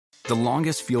The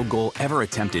longest field goal ever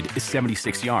attempted is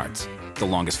 76 yards. The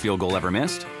longest field goal ever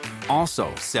missed?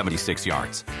 Also 76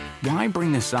 yards. Why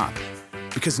bring this up?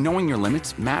 Because knowing your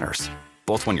limits matters,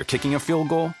 both when you're kicking a field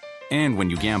goal and when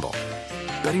you gamble.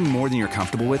 Betting more than you're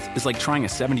comfortable with is like trying a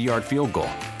 70-yard field goal.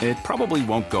 It probably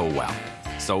won't go well.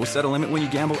 So set a limit when you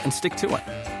gamble and stick to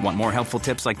it. Want more helpful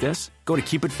tips like this? Go to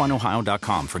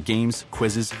keepitfunohio.com for games,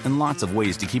 quizzes, and lots of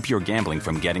ways to keep your gambling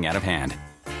from getting out of hand.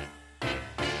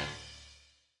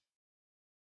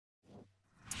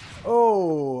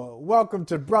 Oh, welcome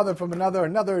to Brother from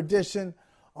another edition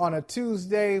on a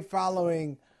Tuesday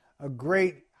following a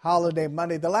great holiday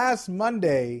Monday. The last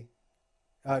Monday,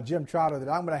 Jim Trotter, that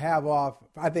I'm going to have off,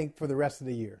 I think, for the rest of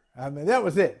the year. I mean, that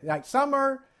was it. Like,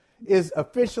 summer is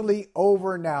officially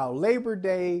over now. Labor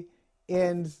Day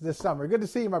ends the summer. Good to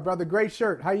see you, my brother. Great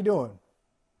shirt. How you doing?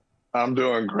 I'm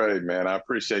doing great, man. I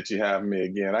appreciate you having me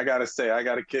again. I got to say, I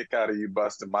got a kick out of you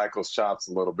busting Michael's chops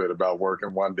a little bit about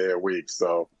working one day a week.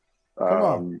 So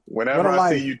whenever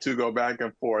I see you two go back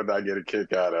and forth, I get a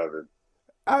kick out of it.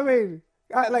 I mean,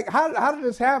 how did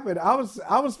this happen? I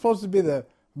was supposed to be the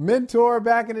mentor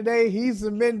back in the day. He's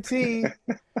the mentee.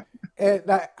 And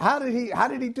how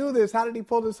did he do this? How did he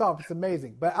pull this off? It's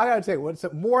amazing. But I got to tell you, what's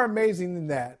more amazing than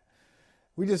that,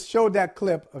 we just showed that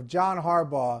clip of John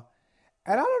Harbaugh.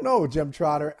 And I don't know, Jim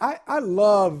Trotter, I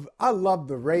love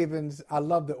the Ravens. I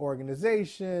love the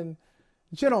organization.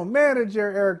 General manager,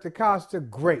 Eric DeCosta,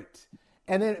 great.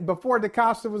 And then before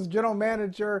DeCosta was general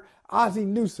manager, Ozzie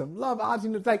Newsome. Love Ozzie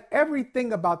Newsome. Like,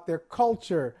 everything about their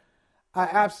culture I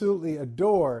absolutely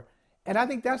adore. And I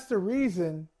think that's the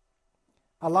reason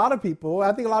I think a lot of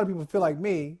people feel like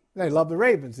me. They love the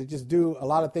Ravens. They just do a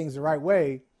lot of things the right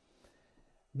way.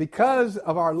 Because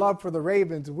of our love for the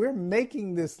Ravens, we're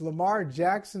making this Lamar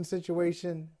Jackson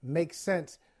situation make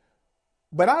sense.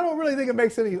 But I don't really think it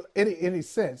makes any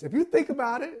sense. If you think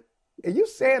about it and you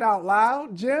say it out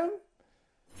loud, Jim,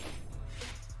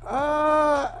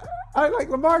 I like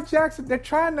Lamar Jackson. They're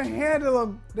trying to handle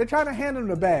him. They're trying to hand him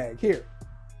the bag. Here,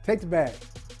 take the bag.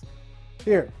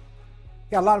 Here,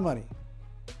 you got a lot of money.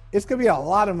 It's gonna be a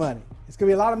lot of money. It's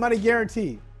gonna be a lot of money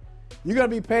guaranteed. You're gonna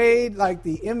be paid like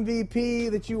the MVP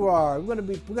that you are. We're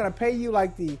gonna pay you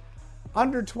like the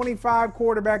under 25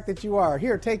 quarterback that you are.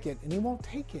 Here, take it, and he won't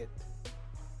take it.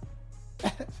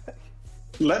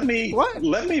 Let me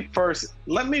first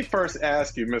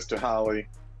ask you, Mr. Holley.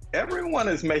 Everyone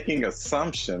is making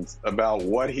assumptions about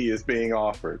what he is being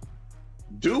offered.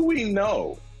 Do we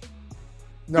know?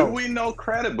 No. Do we know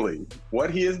credibly what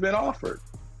he has been offered?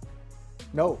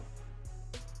 No.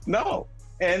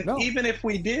 And even if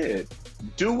we did,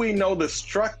 do we know the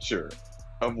structure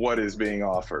of what is being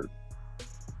offered?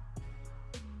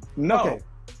 No.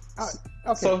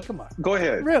 Okay, so come on. Go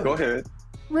ahead. Really? Go ahead.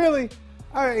 Really?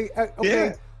 All right. Okay.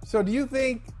 Yeah. So do you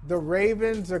think the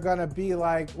Ravens are going to be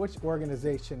like, which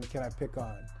organization can I pick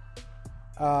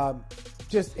on?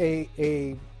 Just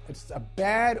it's a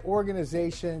bad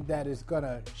organization that is going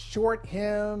to short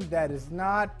him, that is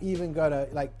not even going to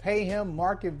like pay him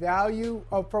market value.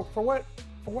 Oh, for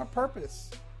what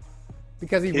purpose?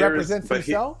 Because he represents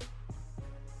himself?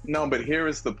 But here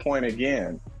is the point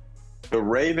again. The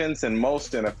Ravens and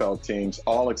most NFL teams,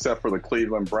 all except for the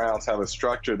Cleveland Browns, have a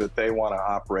structure that they want to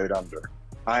operate under.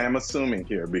 I am assuming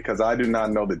here because I do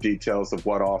not know the details of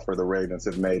what offer the Ravens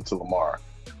have made to Lamar.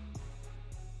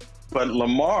 But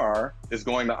Lamar is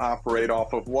going to operate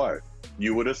off of what?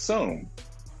 You would assume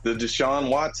the Deshaun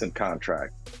Watson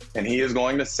contract. And he is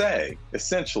going to say,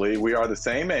 essentially, we are the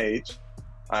same age.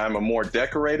 I am a more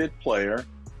decorated player.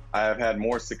 I have had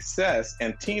more success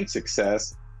and team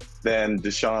success than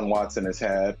Deshaun Watson has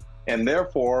had. And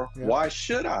therefore, why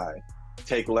should I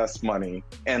take less money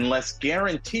and less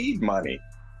guaranteed money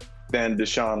than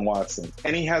Deshaun Watson?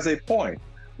 And he has a point.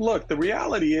 Look, the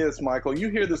reality is, Michael, you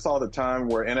hear this all the time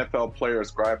where NFL players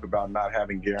gripe about not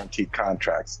having guaranteed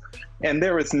contracts. And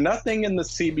there is nothing in the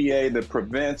CBA that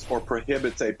prevents or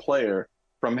prohibits a player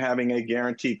from having a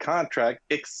guaranteed contract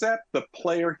except the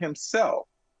player himself.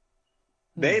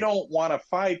 They don't want to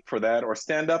fight for that or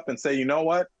stand up and say, you know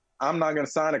what? I'm not going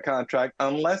to sign a contract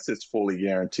unless it's fully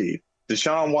guaranteed.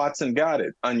 Deshaun Watson got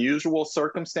it. Unusual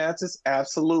circumstances?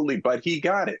 Absolutely. But he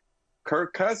got it.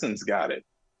 Kirk Cousins got it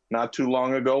not too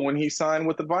long ago when he signed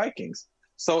with the Vikings.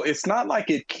 So it's not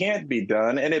like it can't be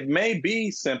done. And it may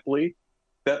be simply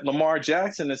that Lamar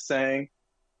Jackson is saying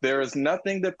there is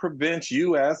nothing that prevents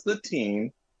you as the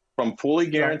team from fully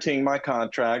guaranteeing my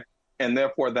contract. And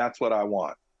therefore, that's what I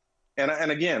want.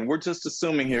 And again, we're just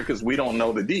assuming here because we don't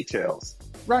know the details.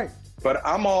 Right. But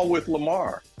I'm all with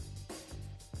Lamar.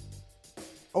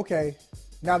 Okay.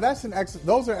 Now those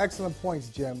are excellent points,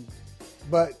 Jim.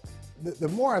 But the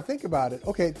more I think about it,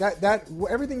 okay, that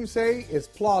everything you say is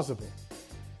plausible.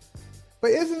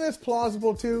 But isn't this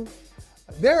plausible too?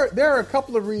 There are a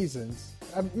couple of reasons.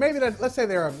 Let's say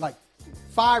there are like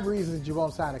 5 reasons you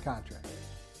won't sign a contract.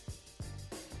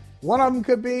 One of them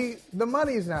could be the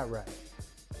money's not right.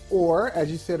 Or,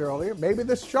 as you said earlier, maybe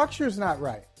the structure's not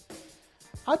right.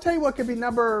 I'll tell you what could be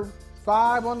number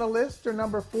 5 on the list or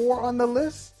number 4 on the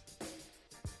list.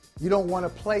 You don't want to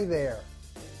play there.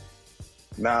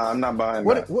 Nah, I'm not buying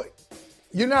that.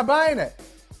 You're not buying it?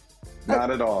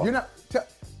 Not at all. You're not.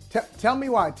 Tell me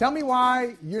why. Tell me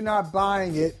why you're not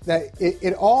buying it. That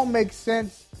it all makes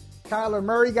sense. Kyler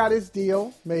Murray got his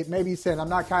deal. Maybe he said, I'm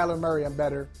not Kyler Murray, I'm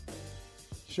better.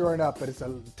 Sure enough, but it's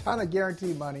a ton of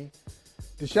guaranteed money.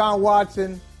 Deshaun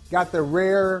Watson got the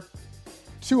rare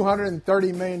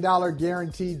 $230 million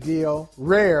guaranteed deal.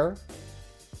 Rare.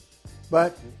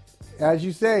 But as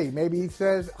you say, maybe he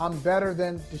says, I'm better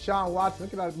than Deshaun Watson.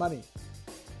 Look at that money.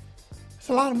 It's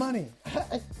a lot of money.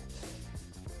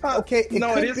 Okay,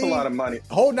 it is a lot of money.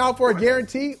 Holding out for a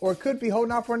guarantee, or it could be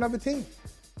holding out for another team.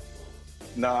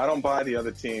 No, I don't buy the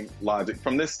other team logic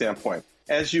from this standpoint.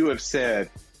 As you have said,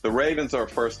 the Ravens are a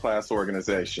first-class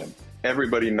organization.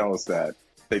 Everybody knows that.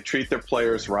 They treat their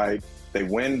players right. They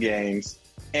win games.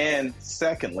 And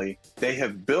secondly, they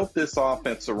have built this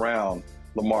offense around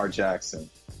Lamar Jackson.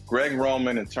 Greg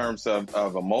Roman, in terms of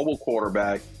a mobile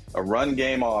quarterback, a run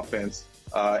game offense,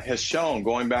 has shown,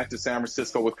 going back to San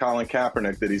Francisco with Colin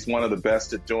Kaepernick, that he's one of the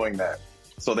best at doing that.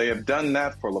 So they have done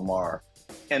that for Lamar.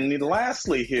 And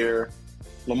lastly here,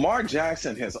 Lamar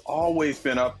Jackson has always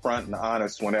been upfront and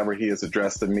honest whenever he has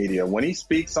addressed the media. When he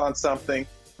speaks on something,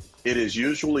 it is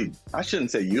usually, I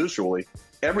shouldn't say usually,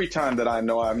 every time that I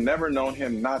know, I've never known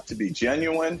him not to be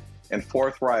genuine and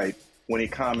forthright when he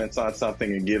comments on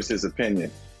something and gives his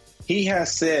opinion. He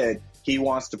has said he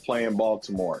wants to play in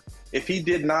Baltimore. If he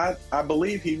did not, I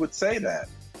believe he would say that.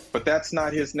 But that's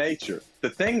not his nature.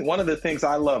 One of the things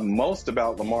I love most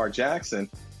about Lamar Jackson,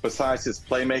 besides his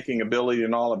playmaking ability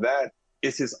and all of that,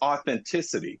 is his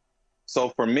authenticity. So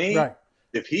for me,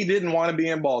 If he didn't want to be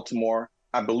in Baltimore,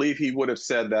 I believe he would have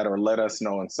said that or let us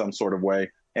know in some sort of way.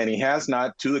 And he has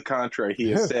not. To the contrary,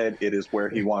 he has said it is where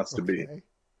he wants to be.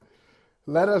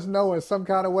 Let us know in some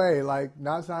kind of way, like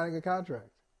not signing a contract.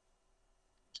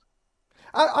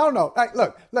 I don't know. Like,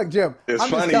 look, Jim. It's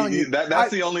funny.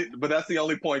 That's the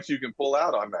only point you can pull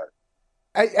out on that.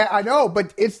 I know,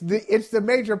 but it's the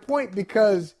major point,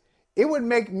 because it would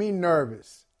make me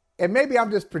nervous, and maybe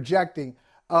I'm just projecting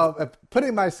of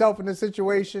putting myself in a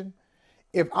situation.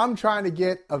 If I'm trying to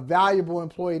get a valuable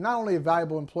employee, not only a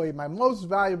valuable employee, my most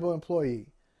valuable employee,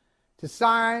 to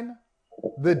sign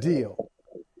the deal,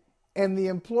 and the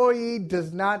employee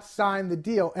does not sign the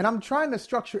deal, and I'm trying to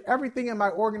structure everything in my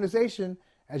organization,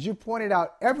 as you pointed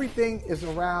out, everything is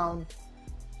around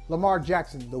Lamar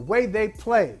Jackson, the way they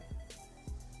play,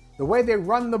 the way they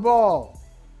run the ball,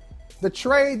 the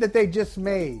trade that they just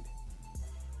made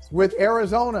with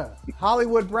Arizona,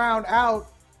 Hollywood Brown out.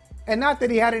 And not that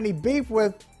he had any beef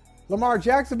with Lamar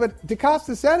Jackson, but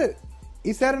DeCosta said it.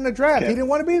 He said in the draft, he didn't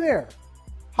want to be there.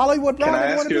 Hollywood Brown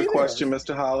didn't want to be there. Can I ask you a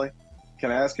question, Mr. Holly?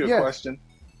 Can I ask you a question?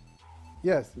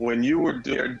 Yes. When you were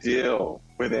doing your deal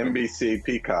with NBC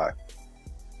Peacock,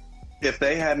 if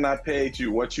they had not paid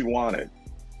you what you wanted,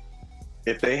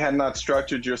 if they had not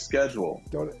structured your schedule,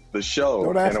 the show,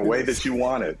 in a way that you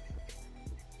wanted,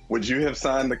 would you have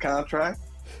signed the contract?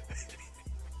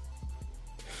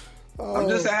 I'm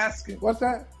just asking. What's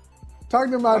that?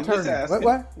 Talk to my attorney. How should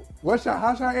I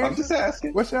answer? I'm just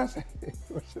asking. What should I say?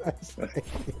 What should I say?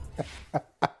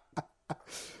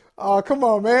 Oh, come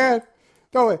on, man.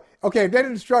 Okay, if they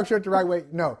didn't structure it the right way,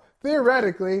 no.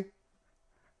 Theoretically,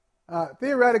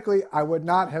 I would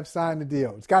not have signed the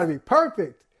deal. It's got to be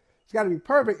perfect. It's got to be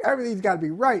perfect. Everything's got to be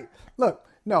right. Look,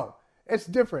 no, it's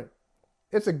different.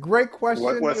 It's a great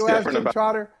question you asked Jim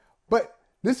Trotter, but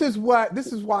this is why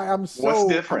I'm so. What's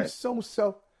different?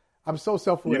 I'm so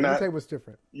self-aware. Let me tell you what's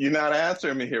different. You're not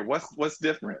answering me here. What's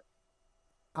different?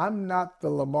 I'm not the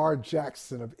Lamar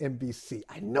Jackson of NBC.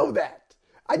 I know that.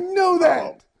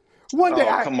 Oh. One day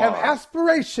I have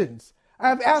aspirations.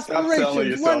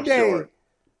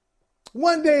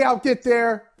 One day I'll get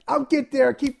there.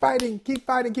 Keep fighting, keep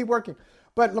working.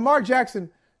 But Lamar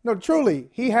Jackson, no, truly,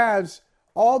 he has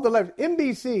all the leverage.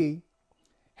 NBC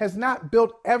has not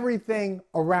built everything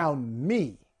around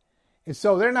me. And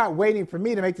so they're not waiting for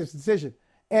me to make this decision.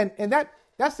 And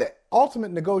that's the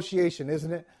ultimate negotiation,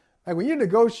 isn't it? Like when you're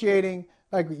negotiating,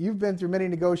 like you've been through many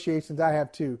negotiations, I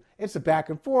have too. It's a back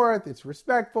and forth. It's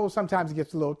respectful. Sometimes it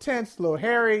gets a little tense, a little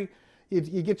hairy.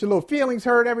 You get your little feelings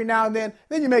hurt every now and then.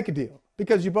 Then you make a deal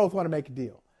because you both want to make a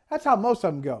deal. That's how most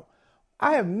of them go.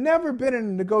 I have never been in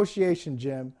a negotiation,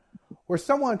 Jim, where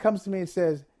someone comes to me and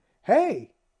says,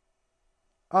 hey,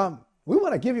 we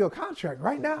want to give you a contract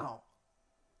right now.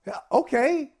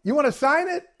 Okay, you want to sign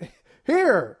it?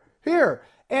 Here.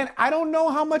 And I don't know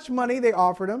how much money they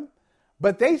offered him,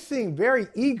 but they seem very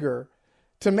eager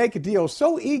to make a deal.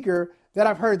 So eager that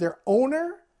I've heard their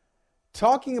owner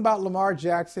talking about Lamar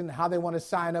Jackson, how they want to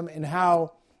sign him, and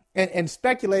how and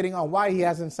speculating on why he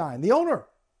hasn't signed. The owner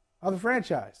of the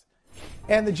franchise.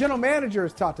 And the general manager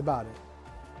has talked about it.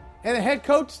 And the head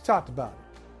coach has talked about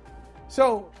it.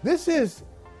 So this is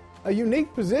a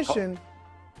unique position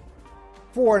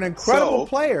for an incredible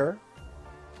player.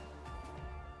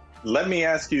 Let me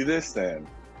ask you this then,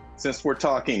 since we're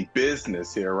talking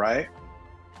business here, right?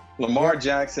 Lamar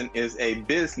Jackson is a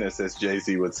business, as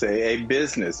Jay-Z would say, a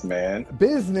businessman.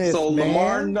 So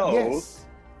Lamar knows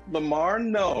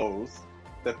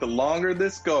that the longer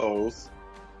this goes,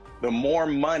 the more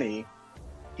money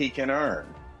he can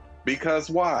earn. Because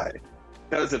why?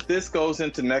 Because if this goes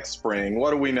into next spring,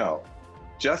 what do we know?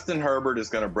 Justin Herbert is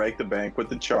going to break the bank with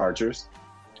the Chargers.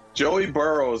 Joey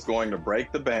Burrow is going to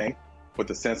break the bank with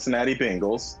the Cincinnati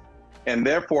Bengals. And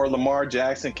therefore, Lamar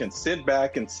Jackson can sit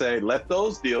back and say, let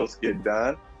those deals get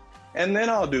done, and then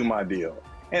I'll do my deal.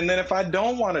 And then if I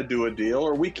don't want to do a deal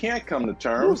or we can't come to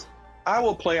terms, I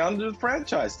will play under the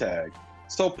franchise tag.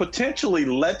 So potentially,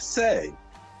 let's say,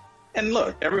 and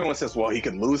look, everyone says, well, he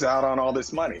could lose out on all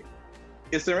this money.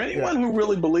 Is there anyone who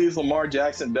really believes Lamar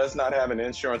Jackson does not have an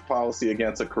insurance policy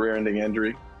against a career-ending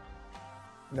injury?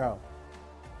 No.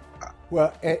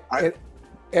 Well,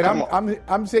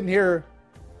 I'm sitting here,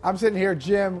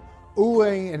 Jim,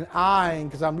 oohing and eyeing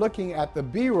because I'm looking at the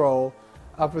B-roll.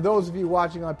 For those of you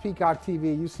watching on Peacock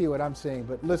TV, you see what I'm saying.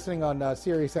 But listening on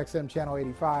Sirius XM Channel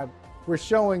 85, we're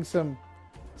showing some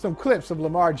clips of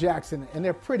Lamar Jackson, and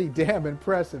they're pretty damn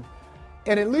impressive.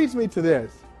 And it leads me to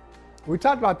this. We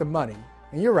talked about the money,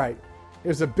 and you're right.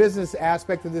 There's a business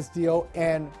aspect of this deal,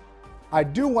 and I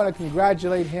do want to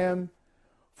congratulate him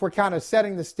for kind of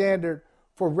setting the standard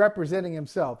for representing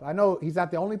himself. I know he's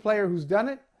not the only player who's done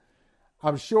it.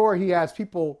 I'm sure he has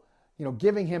people,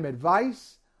 giving him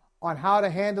advice on how to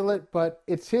handle it, but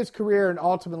it's his career, and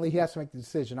ultimately he has to make the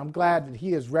decision. I'm glad that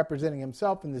he is representing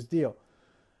himself in this deal.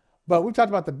 But we talked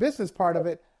about the business part of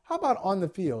it. How about on the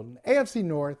field? In AFC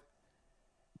North,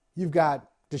 you've got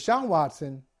Deshaun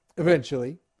Watson,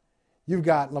 eventually. You've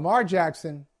got Lamar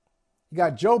Jackson. You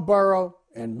got Joe Burrow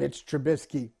and Mitch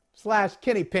Trubisky /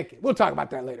 Kenny Pickett. We'll talk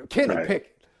about that later. Kenny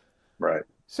Pickett. Right.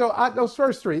 So those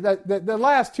first three, the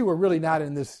last two are really not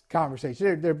in this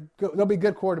conversation. They'll be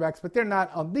good quarterbacks, but they're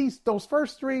not on those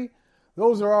first three.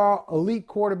 Those are all elite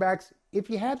quarterbacks. If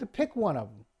you had to pick one of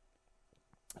them,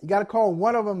 you got to call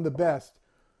one of them the best.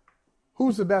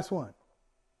 Who's the best one?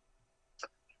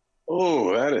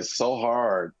 Oh, that is so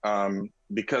hard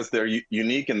because they're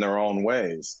unique in their own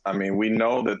ways. I mean, we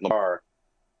know that Lamar,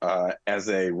 as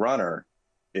a runner,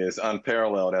 is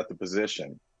unparalleled at the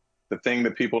position. The thing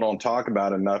that people don't talk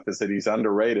about enough is that he's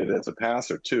underrated as a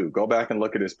passer, too. Go back and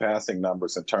look at his passing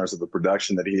numbers in terms of the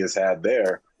production that he has had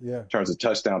there, in terms of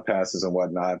touchdown passes and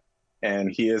whatnot.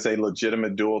 And he is a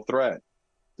legitimate dual threat.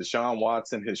 Deshaun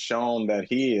Watson has shown that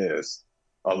he is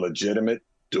a legitimate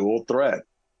dual threat.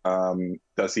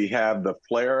 Does he have the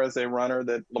flair as a runner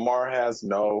that Lamar has?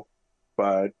 No,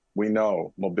 but we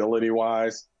know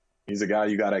mobility-wise, he's a guy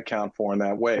you got to account for in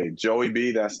that way. Joey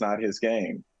B, that's not his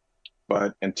game.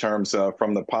 But in terms of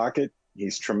from the pocket,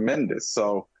 he's tremendous.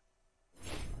 So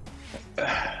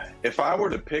if I were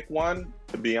to pick one,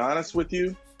 to be honest with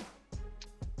you,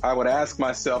 I would ask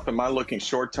myself, am I looking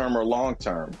short-term or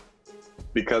long-term?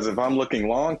 Because if I'm looking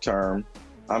long-term,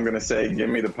 I'm going to say, give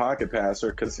me the pocket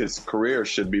passer because his career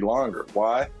should be longer.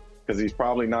 Why? Because he's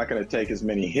probably not going to take as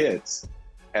many hits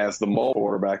as the mobile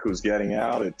quarterback who's getting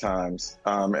out at times.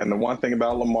 And the one thing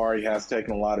about Lamar, he has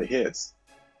taken a lot of hits.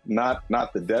 Not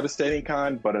the devastating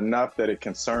kind, but enough that it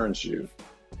concerns you.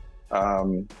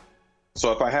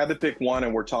 So if I had to pick one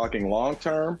and we're talking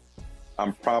long-term,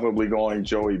 I'm probably going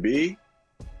Joey B.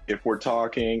 If we're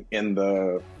talking in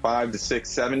the 5 to 6,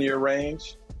 7 year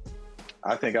range,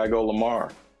 I think I go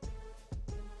Lamar.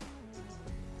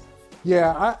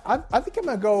 Yeah, I think I'm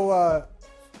gonna go.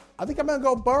 I think I'm gonna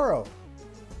go Burrow,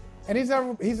 and he's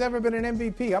never been an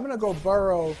MVP. I'm gonna go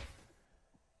Burrow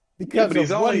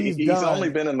because of what he's done. He's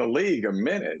only been in the league a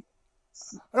minute.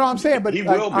 No, I'm saying, but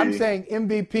I'm saying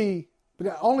MVP,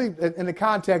 but only in the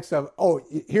context of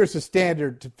here's the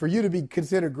standard for you to be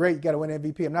considered great. You got to win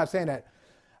MVP. I'm not saying that.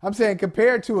 I'm saying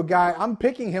compared to a guy, I'm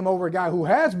picking him over a guy who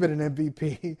has been an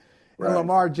MVP, right,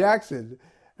 Lamar Jackson.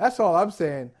 That's all I'm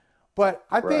saying. But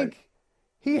I think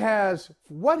he has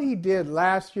what he did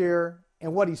last year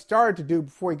and what he started to do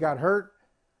before he got hurt,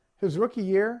 his rookie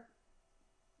year,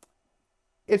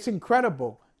 it's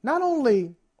incredible. It's not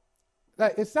only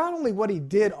what he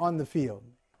did on the field,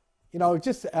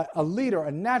 just a leader,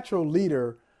 a natural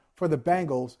leader for the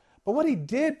Bengals, but what he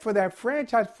did for that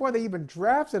franchise before they even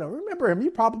drafted him. Remember him,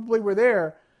 you probably were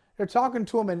there. They're talking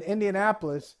to him in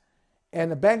Indianapolis,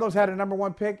 and the Bengals had a number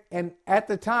 1 pick, and at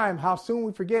the time, how soon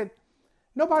we forget,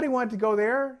 nobody wanted to go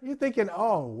there. You're thinking,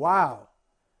 oh, wow.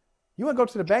 You want to go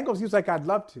to the Bengals? He was like, I'd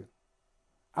love to.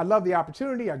 I love the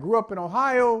opportunity. I grew up in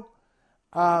Ohio.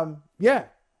 I'd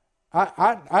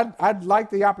like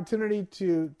the opportunity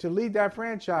to lead that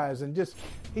franchise. And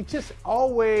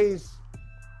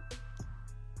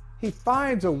he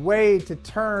finds a way to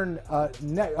turn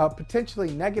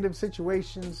potentially negative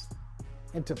situations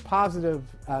into positive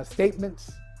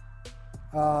statements.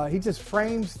 He just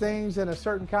frames things in a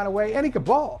certain kind of way, and he could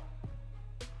ball.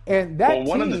 And that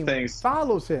team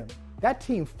follows him. That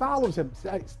team follows him.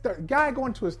 Guy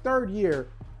going to his 3rd year,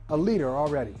 a leader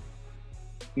already.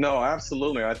 No,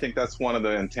 absolutely. I think that's one of the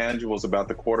intangibles about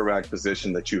the quarterback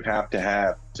position that you have to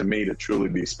have, to me, to truly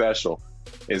be special,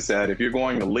 is that if you're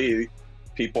going to lead,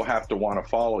 people have to want to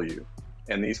follow you.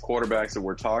 And these quarterbacks that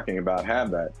we're talking about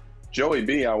have that. Joey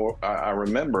B, I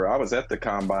remember I was at the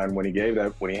Combine when he had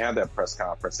that press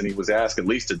conference, and he was asked at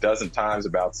least a dozen times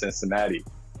about Cincinnati.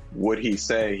 Would he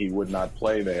say he would not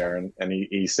play there? And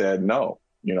he said, no,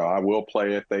 I will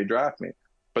play if they draft me.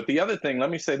 But the other thing, let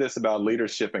me say this about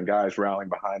leadership and guys rallying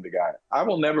behind the guy. I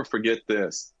will never forget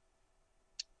this.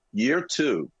 Year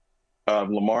 2 of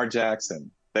Lamar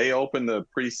Jackson, they opened the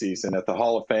preseason at the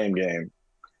Hall of Fame game.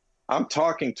 I'm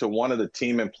talking to one of the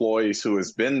team employees who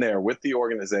has been there with the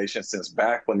organization since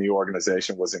back when the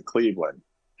organization was in Cleveland.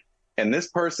 And this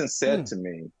person said to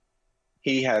me,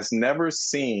 he has never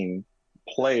seen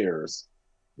players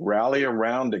rally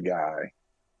around a guy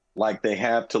like they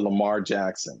have to Lamar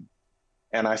Jackson.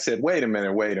 And I said, wait a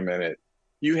minute.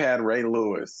 You had Ray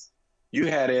Lewis, you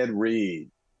had Ed Reed,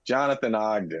 Jonathan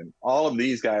Ogden, all of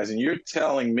these guys, and you're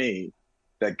telling me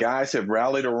that guys have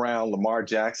rallied around Lamar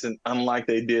Jackson unlike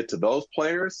they did to those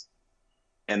players?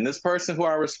 And this person who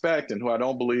I respect and who I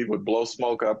don't believe would blow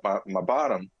smoke up my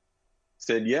bottom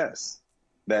said yes,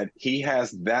 that he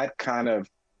has that kind of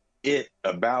it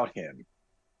about him.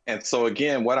 And so,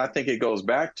 again, what I think it goes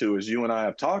back to, as you and I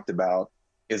have talked about,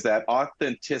 is that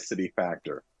authenticity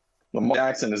factor. Lamar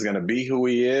Jackson is going to be who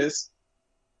he is.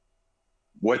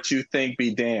 What you think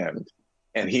be damned.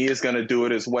 And he is going to do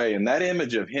it his way. And that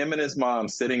image of him and his mom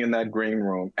sitting in that green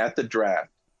room at the draft,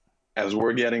 as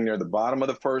we're getting near the bottom of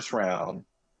the 1st round,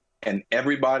 and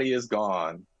everybody is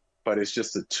gone, but it's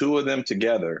just the 2 of them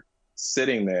together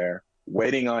sitting there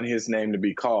waiting on his name to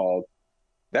be called.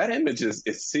 That image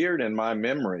is seared in my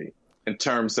memory in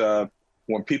terms of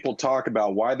when people talk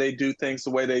about why they do things the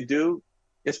way they do,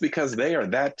 it's because they are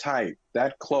that tight,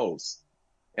 that close.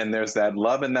 And there's that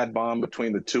love and that bond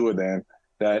between the 2 of them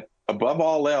that above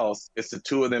all else, it's the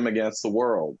 2 of them against the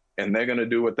world. And they're going to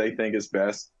do what they think is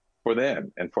best for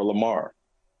them and for Lamar.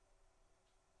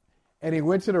 And he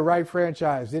went to the right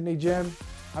franchise, didn't he, Jim?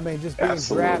 I mean, just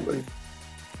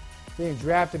being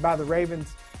drafted by the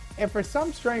Ravens. And for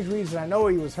some strange reason, I know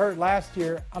he was hurt last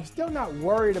year. I'm still not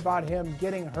worried about him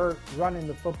getting hurt running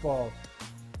the football.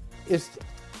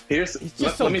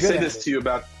 Let me say this to you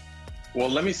about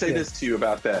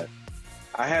that.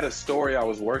 I had a story I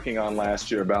was working on last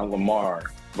year about Lamar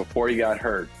before he got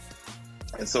hurt.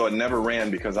 And so it never ran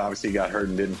because obviously he got hurt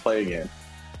and didn't play again.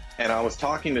 And I was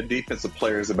talking to defensive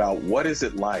players about what is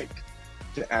it like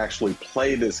to actually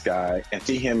play this guy and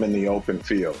see him in the open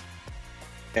field.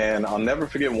 And I'll never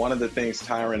forget one of the things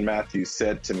Tyrann Mathieu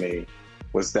said to me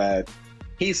was that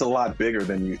he's a lot bigger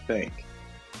than you think.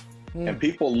 And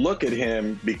people look at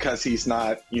him because he's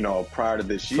not, prior to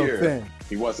this year, thin.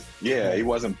 He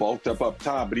wasn't bulked up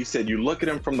top. But he said, you look at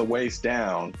him from the waist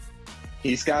down,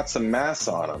 he's got some mass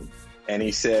on him. And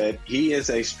he said, he is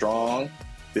a strong,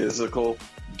 physical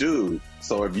dude.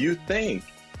 So if you think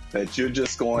that you're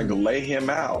just going to lay him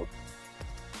out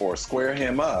or square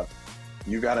him up,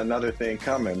 you got another thing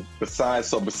coming. Besides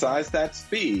that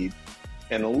speed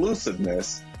and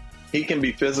elusiveness, he can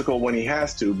be physical when he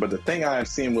has to. But the thing I have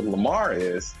seen with Lamar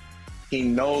is he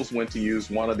knows when to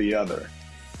use one or the other,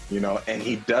 and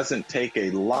he doesn't take a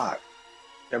lot.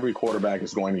 Every quarterback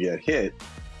is going to get hit,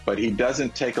 but he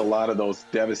doesn't take a lot of those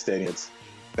devastating hits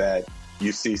that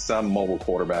you see some mobile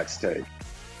quarterbacks take.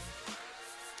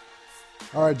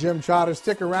 All right, Jim Trotter,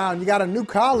 stick around. You got a new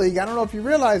colleague. I don't know if you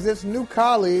realize this. New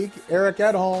colleague, Eric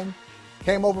Edholm,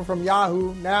 came over from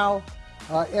Yahoo, now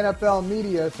NFL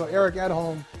Media. So Eric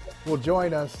Edholm will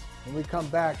join us when we come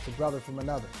back to Brother from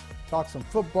Another. talk some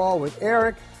football with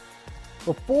Eric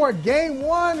before game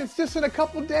one. It's just in a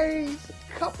couple days.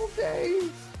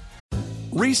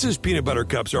 Reese's peanut butter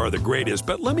cups are the greatest,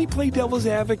 but let me play devil's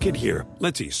advocate here.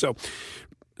 Let's see. So,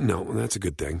 no, that's a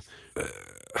good thing.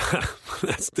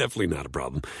 That's definitely not a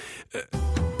problem.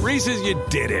 Reese's, you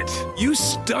did it. You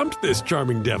stumped this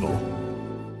charming devil.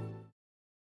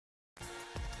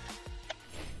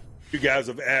 You guys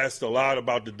have asked a lot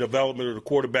about the development of the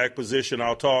quarterback position.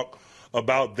 I'll talk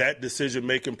about that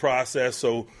decision-making process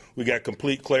so we got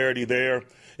complete clarity there.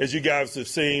 As you guys have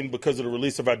seen, because of the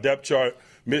release of our depth chart,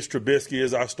 Mitch Trubisky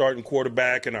is our starting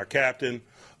quarterback and our captain.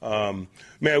 Man,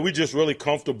 we're just really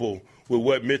comfortable with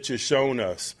what Mitch has shown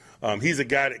us. He's a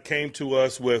guy that came to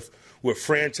us with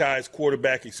franchise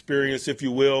quarterback experience, if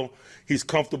you will. He's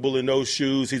comfortable in those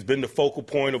shoes. He's been the focal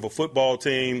point of a football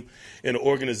team and an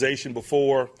organization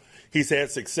before. He's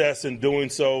had success in doing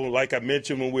so. Like I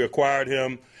mentioned when we acquired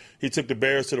him, he took the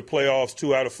Bears to the playoffs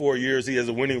 2 out of 4 years. He has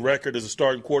a winning record as a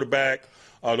starting quarterback.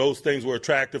 Those things were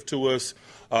attractive to us.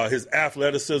 His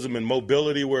athleticism and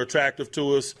mobility were attractive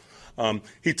to us.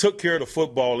 He took care of the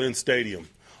football in stadium.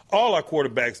 All our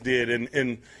quarterbacks did,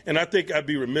 and I think I'd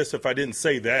be remiss if I didn't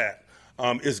say that.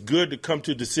 It's good to come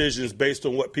to decisions based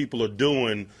on what people are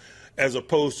doing as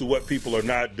opposed to what people are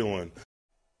not doing.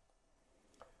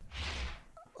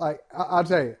 Like, I'll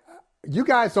tell you, you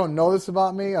guys don't know this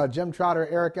about me, Jim Trotter,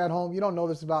 Eric at home. You don't know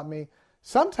this about me.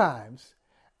 Sometimes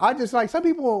I just like some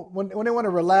people when they want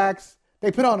to relax,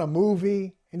 they put on a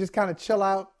movie and just kind of chill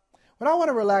out. When I want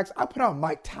to relax, I put on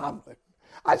Mike Tomlin.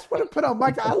 I just want to put on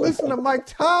Mike. I listen to Mike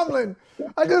Tomlin.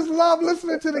 I just love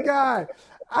listening to the guy.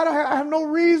 I have no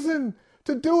reason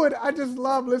to do it. I just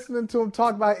love listening to him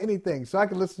talk about anything. So I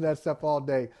can listen to that stuff all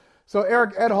day. So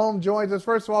Eric Edholm joins us.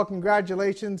 First of all,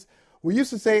 congratulations. We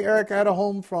used to say Eric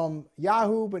Edholm from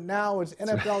Yahoo, but now it's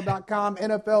NFL.com,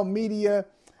 NFL Media.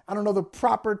 I don't know the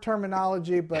proper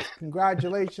terminology, but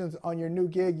congratulations on your new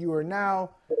gig. You are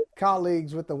now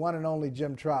colleagues with the one and only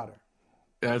Jim Trotter.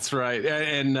 That's right,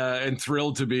 and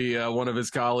thrilled to be one of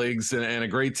his colleagues and a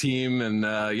great team. And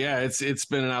it's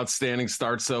been an outstanding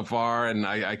start so far, and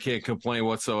I can't complain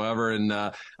whatsoever. And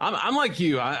I'm like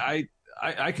you, I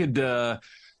could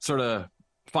sort of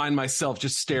find myself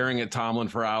just staring at Tomlin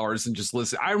for hours and just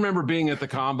listen. I remember being at the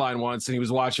Combine once, and he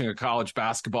was watching a college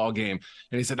basketball game,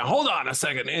 and he said, "Now hold on a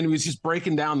second," and he was just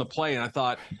breaking down the play, and I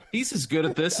thought, he's as good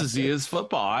at this as he is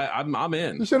football. I'm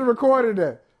in. You should have recorded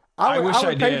it. I would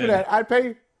pay for that. I'd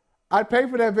pay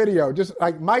for that video. Just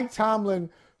like Mike Tomlin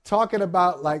talking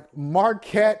about like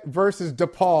Marquette versus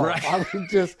DePaul. Right.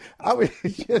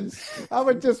 I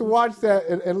would just watch that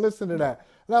and listen to that.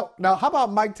 Now, how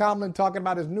about Mike Tomlin talking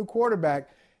about his new quarterback?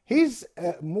 He's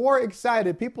more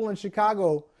excited. People in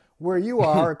Chicago, where you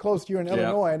are, or close to you in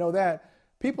Illinois, I know that.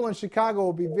 People in Chicago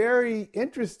will be very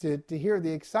interested to hear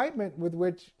the excitement with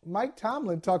which Mike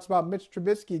Tomlin talks about Mitch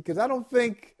Trubisky, because I don't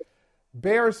think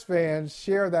Bears fans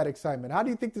share that excitement. How do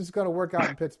you think this is going to work out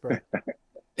in Pittsburgh?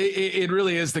 It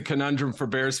really is the conundrum for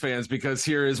Bears fans, because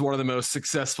here is one of the most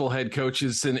successful head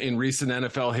coaches in recent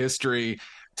NFL history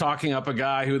talking up a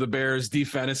guy who the Bears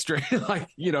defenestrated. Like,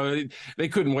 they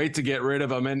couldn't wait to get rid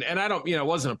of him. And I don't, it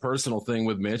wasn't a personal thing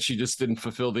with Mitch. He just didn't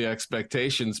fulfill the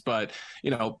expectations. But,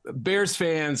 Bears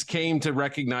fans came to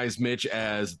recognize Mitch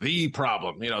as the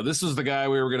problem. This was the guy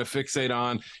we were going to fixate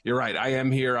on. You're right. I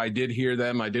am here. I did hear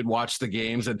them. I did watch the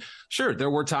games. And sure, there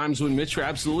were times when Mitch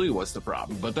absolutely was the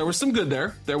problem. But there was some good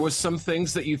there. There was some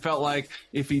things that you felt like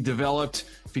if he developed,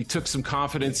 if he took some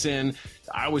confidence in.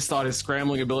 I always thought his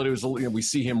scrambling ability was, we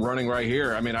see him running right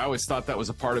here. I mean, I always thought that was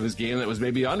a part of his game that was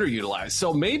maybe underutilized.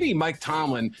 So maybe Mike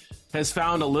Tomlin has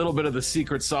found a little bit of the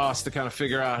secret sauce to kind of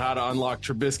figure out how to unlock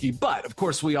Trubisky. But, of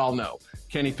course, we all know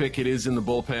Kenny Pickett is in the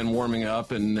bullpen warming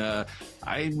up, and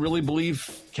I really believe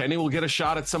Kenny will get a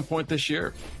shot at some point this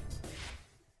year.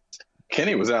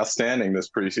 Kenny was outstanding this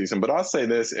preseason, but I'll say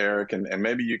this, Eric, and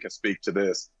maybe you can speak to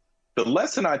this. The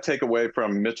lesson I take away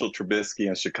from Mitchell Trubisky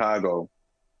in Chicago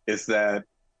is that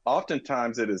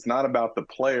oftentimes it is not about the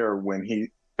player when he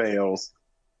fails.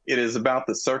 It is about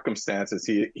the circumstances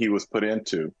he was put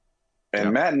into.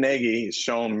 And Matt Nagy has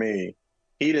shown me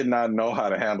he did not know how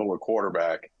to handle a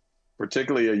quarterback,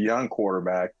 particularly a young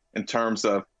quarterback, in terms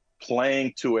of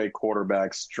playing to a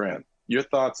quarterback's strength. Your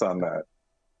thoughts on that?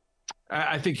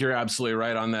 I think you're absolutely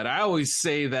right on that. I always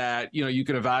say that, you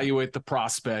can evaluate the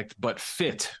prospect, but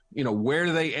fit, where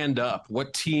do they end up?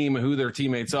 What team, who their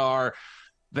teammates are?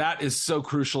 That is so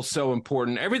crucial, so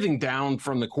important. Everything down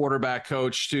from the quarterback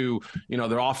coach to,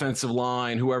 their offensive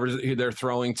line, whoever they're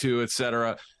throwing to, et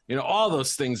cetera. All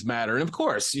those things matter. And of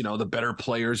course, the better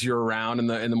players you're around and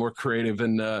the more creative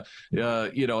and,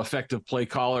 effective play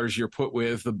callers you're put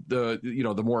with,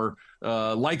 the more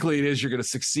likely it is you're going to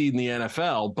succeed in the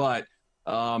NFL. But,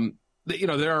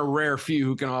 there are a rare few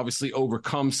who can obviously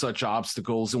overcome such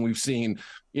obstacles. And we've seen,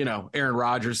 Aaron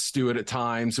Rodgers do it at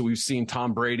times. And we've seen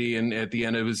Tom Brady at the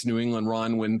end of his New England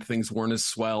run when things weren't as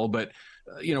swell. But,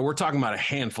 we're talking about a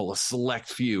handful, a select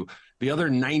few. The other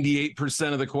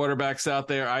 98% of the quarterbacks out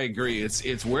there, I agree.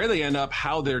 It's where they end up,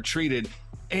 how they're treated.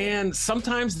 And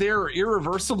sometimes there are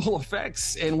irreversible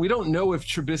effects. And we don't know if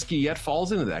Trubisky yet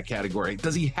falls into that category.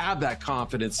 Does he have that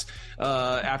confidence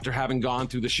after having gone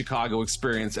through the Chicago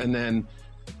experience and then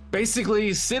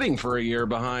basically sitting for a year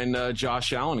behind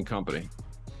Josh Allen and company?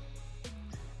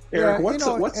 Eric,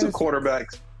 what's the quarterback?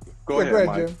 Go ahead,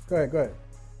 Mike. Jim. Go ahead.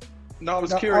 No, I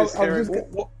was curious, Eric.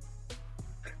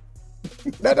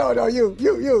 No, you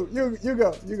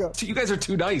go. You guys are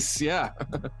too nice, yeah.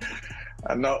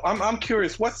 No, I'm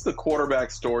curious. What's the quarterback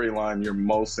storyline you're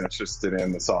most interested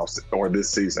in this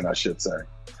season, I should say?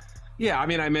 Yeah, I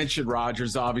mean, I mentioned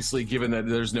Rodgers, obviously, given that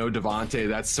there's no Devontae.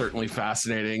 That's certainly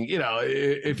fascinating.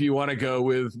 If you want to go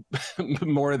with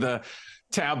more of the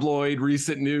tabloid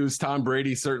recent news, Tom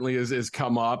Brady certainly has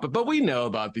come up, but we know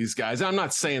about these guys. I'm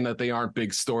not saying that they aren't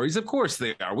big stories. Of course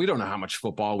they are. We don't know how much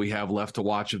football we have left to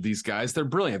watch of these guys. They're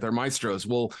brilliant. They're maestros.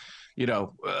 We'll,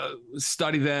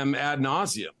 study them ad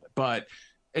nauseum. But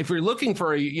if you're looking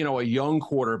for a young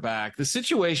quarterback, the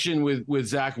situation with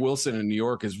Zach Wilson in New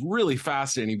York is really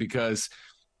fascinating because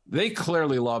they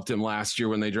clearly loved him last year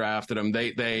when they drafted him.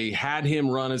 They had him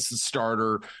run as the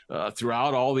starter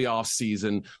throughout all the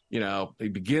offseason. He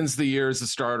begins the year as a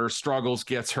starter, struggles,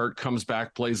 gets hurt, comes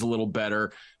back, plays a little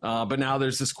better. But now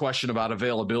there's this question about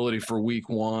availability for week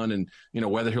one and,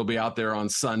 whether he'll be out there on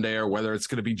Sunday or whether it's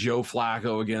going to be Joe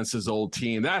Flacco against his old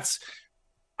team. That's,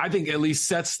 I think, at least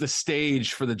sets the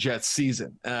stage for the Jets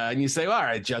season. And you say, well, all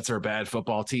right, Jets are a bad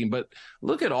football team, but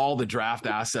look at all the draft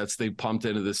assets they've pumped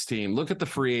into this team. Look at the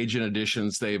free agent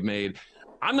additions they've made.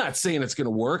 I'm not saying it's going to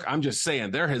work. I'm just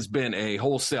saying there has been a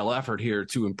wholesale effort here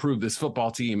to improve this football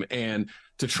team and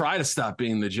to try to stop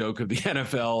being the joke of the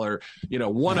NFL or,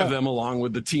 one of them along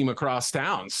with the team across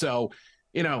town. So,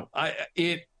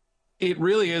 it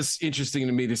really is interesting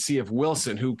to me to see if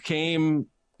Wilson, who came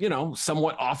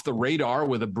somewhat off the radar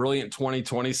with a brilliant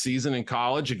 2020 season in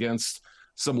college against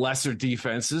some lesser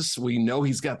defenses. We know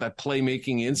he's got that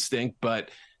playmaking instinct,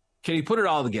 but can he put it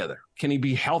all together? Can he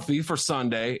be healthy for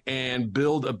Sunday and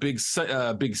build a big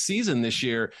season this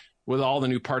year with all the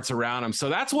new parts around him? So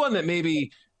that's one that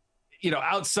maybe,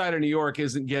 outside of New York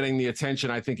isn't getting the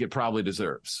attention I think it probably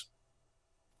deserves.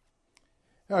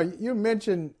 You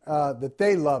mentioned that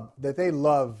they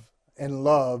love and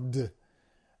loved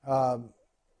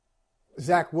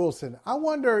Zach Wilson. I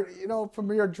wonder,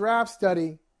 from your draft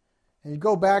study, and you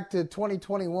go back to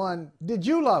 2021, did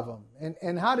you love him?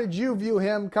 And how did you view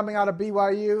him coming out of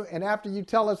BYU? And after you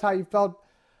tell us how you felt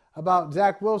about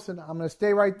Zach Wilson, I'm going to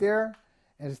stay right there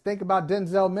and just think about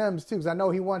Denzel Mims, too, because I know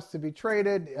he wants to be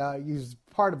traded. He's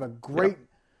part of a great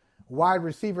wide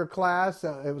receiver class.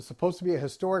 It was supposed to be a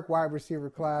historic wide receiver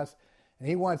class, and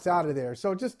he wants out of there.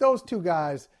 So just those two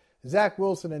guys, Zach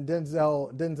Wilson and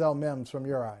Denzel Mims, from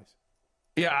your eyes.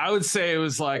 Yeah, I would say it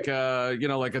was like a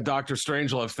Dr.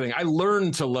 Strangelove thing. I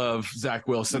learned to love Zach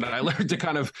Wilson, and I learned to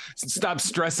kind of stop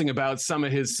stressing about some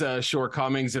of his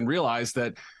shortcomings and realize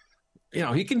that,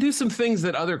 he can do some things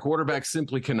that other quarterbacks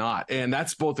simply cannot. And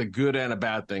that's both a good and a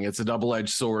bad thing. It's a double-edged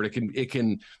sword. It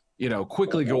can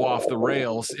quickly go off the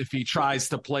rails if he tries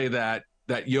to play that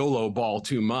YOLO ball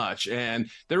too much. And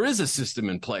there is a system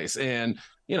in place. And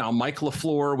Mike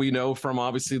LaFleur, we know from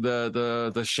obviously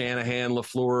the Shanahan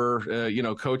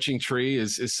LaFleur, coaching tree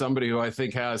is somebody who I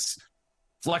think has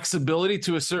flexibility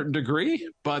to a certain degree,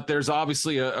 but there's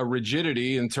obviously a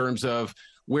rigidity in terms of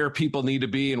where people need to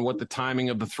be and what the timing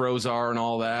of the throws are and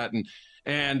all that.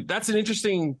 And that's an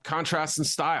interesting contrast in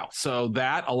style. So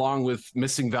that, along with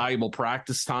missing valuable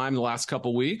practice time the last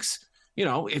couple of weeks,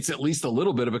 it's at least a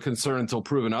little bit of a concern until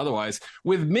proven otherwise.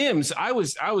 With Mims, I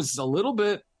was a little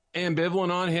bit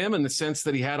ambivalent on him in the sense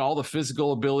that he had all the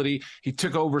physical ability. He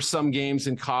took over some games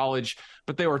in college,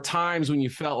 but there were times when you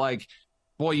felt like,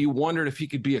 boy, you wondered if he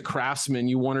could be a craftsman.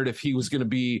 You wondered if he was going to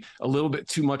be a little bit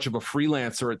too much of a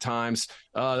freelancer at times.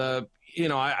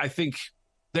 I think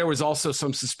there was also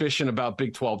some suspicion about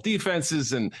Big 12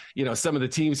 defenses and, some of the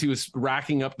teams he was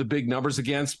racking up the big numbers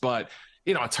against. But,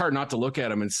 it's hard not to look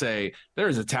at him and say,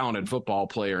 there's a talented football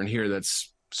player in here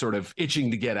that's sort of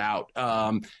itching to get out.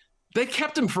 They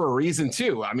kept him for a reason,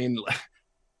 too. I mean,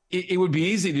 it would be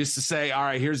easy just to say, all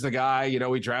right, here's the guy,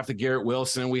 we drafted Garrett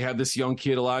Wilson. We have this young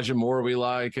kid, Elijah Moore, we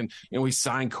like, and we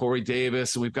signed Corey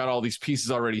Davis, and we've got all these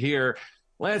pieces already here.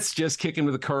 Let's just kick him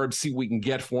to the curb, see what we can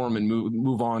get for him, and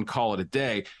move on, call it a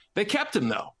day. They kept him,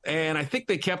 though, and I think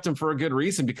they kept him for a good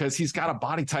reason, because he's got a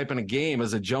body type in a game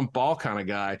as a jump ball kind of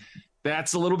guy.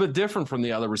 That's a little bit different from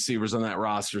the other receivers on that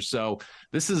roster. So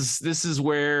this is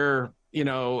where,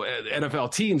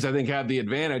 NFL teams, I think, have the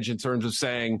advantage in terms of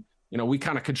saying, we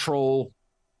kind of control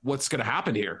what's going to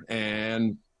happen here.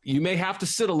 And you may have to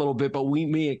sit a little bit, but we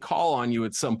may call on you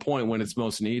at some point when it's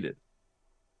most needed.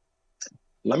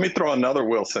 Let me throw another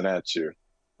Wilson at you.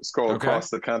 Let's go across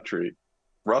the country.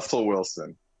 Russell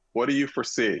Wilson, what do you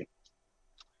foresee?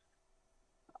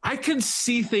 I could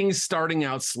see things starting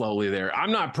out slowly there.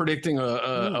 I'm not predicting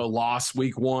a loss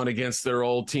week one against their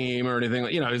old team or anything,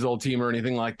 his old team or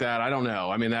anything like that. I don't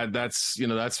know. I mean,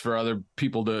 that's for other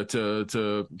people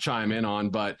to chime in on.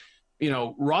 But,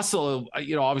 Russell,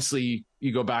 obviously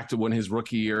you go back to when his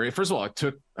rookie year, first of all, it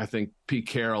took, I think, Pete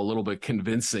Carroll a little bit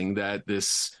convincing that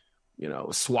this,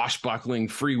 swashbuckling,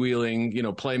 freewheeling,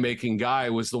 playmaking guy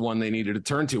was the one they needed to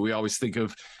turn to. We always think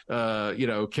of,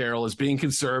 Carroll as being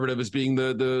conservative, as being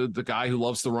the guy who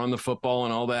loves to run the football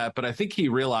and all that. But I think he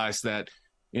realized that,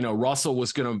 Russell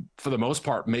was going to, for the most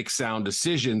part, make sound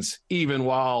decisions, even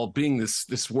while being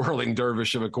this whirling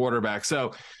dervish of a quarterback.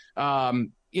 So,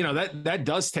 that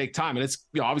does take time. And it's,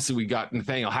 obviously we got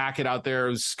Nathaniel Hackett out there,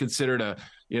 who's considered a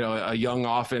young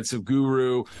offensive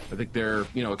guru. I think they're,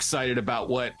 excited about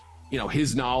what,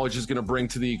 his knowledge is going to bring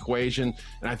to the equation.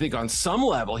 And I think on some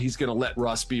level, he's going to let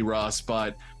Russ be Russ.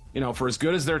 But, for as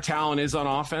good as their talent is on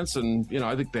offense, and,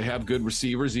 I think they have good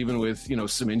receivers, even with,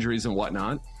 some injuries and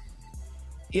whatnot,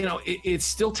 it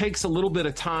still takes a little bit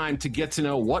of time to get to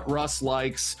know what Russ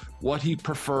likes, what he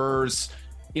prefers,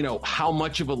 how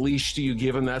much of a leash do you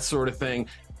give him, that sort of thing.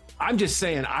 I'm just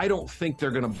saying, I don't think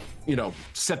they're going to,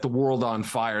 set the world on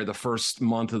fire the first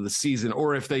month of the season.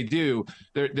 Or if they do,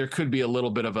 there could be a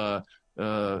little bit of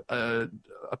a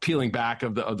peeling back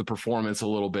of the performance a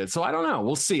little bit. So I don't know.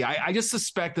 We'll see. I just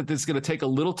suspect that this is going to take a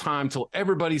little time till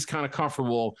everybody's kind of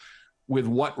comfortable with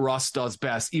what Russ does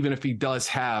best, even if he does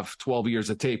have 12 years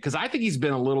of tape. Because I think he's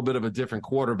been a little bit of a different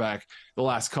quarterback the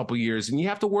last couple of years, and you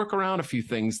have to work around a few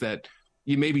things that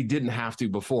you maybe didn't have to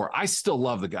before. I still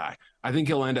love the guy. I think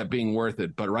he'll end up being worth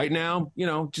it. But right now,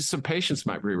 just some patience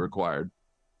might be required.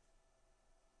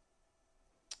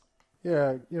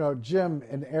 Yeah, Jim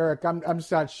and Eric, I'm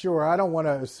just not sure. I don't want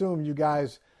to assume you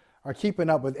guys are keeping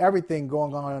up with everything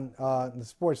going on in the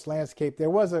sports landscape. There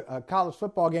was a college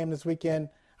football game this weekend.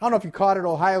 I don't know if you caught it.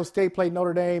 Ohio State played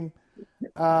Notre Dame.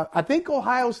 I think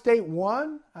Ohio State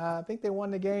won. I think they won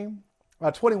the game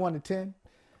 21-10.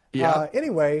 Yeah.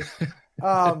 Anyway,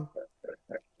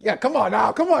 yeah, come on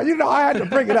now. Come on. I had to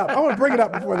bring it up. I want to bring it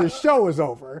up before the show is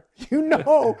over.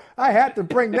 I had to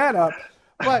bring that up.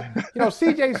 But,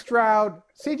 C.J. Stroud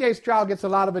gets a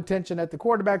lot of attention at the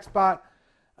quarterback spot.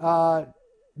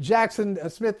 Jackson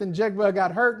Smith and Jigba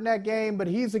got hurt in that game, but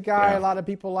he's a guy a lot of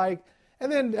people like.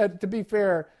 And then, to be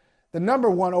fair, the number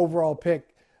one overall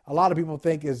pick, a lot of people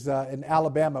think is in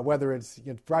Alabama, whether it's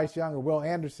Bryce Young or Will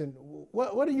Anderson.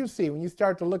 What do you see when you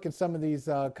start to look at some of these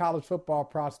college football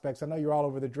prospects? I know you're all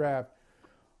over the draft.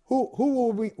 Who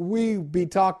will we be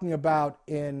talking about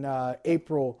in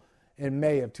April and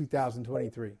May of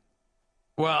 2023?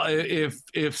 Well,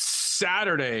 if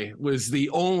Saturday was the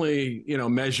only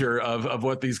measure of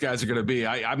what these guys are going to be,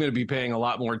 I'm going to be paying a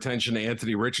lot more attention to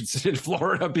Anthony Richardson in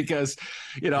Florida, because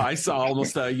I saw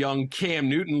almost a young Cam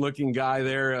Newton looking guy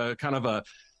there, kind of a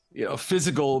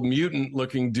physical mutant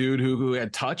looking dude who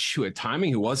had touch, who had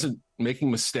timing, who wasn't making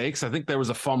mistakes. I think there was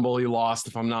a fumble he lost,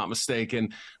 if I'm not mistaken,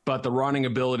 but the running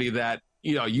ability that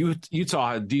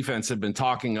Utah defense had been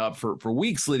talking up for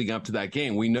weeks leading up to that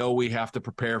game. We know we have to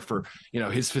prepare for,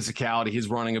 his physicality, his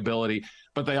running ability,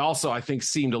 but they also, I think,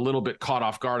 seemed a little bit caught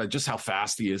off guard at just how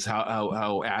fast he is,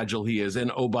 how agile he is.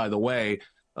 And, oh, by the way,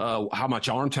 how much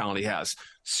arm talent he has.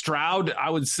 Stroud,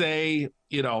 I would say,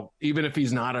 even if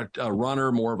he's not a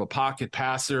runner, more of a pocket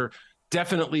passer,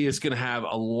 definitely is going to have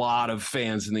a lot of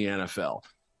fans in the NFL.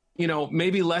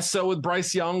 Maybe less so with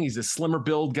Bryce Young. He's a slimmer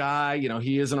build guy.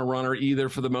 He isn't a runner either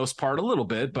for the most part, a little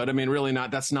bit, but I mean, really not,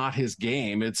 that's not his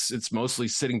game. It's mostly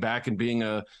sitting back and being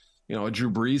a Drew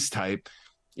Brees type.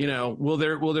 Will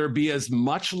there be as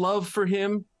much love for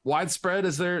him widespread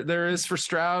as there is for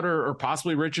Stroud or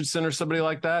possibly Richardson or somebody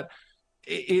like that?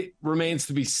 It remains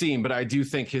to be seen, but I do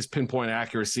think his pinpoint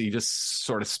accuracy just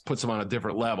sort of puts him on a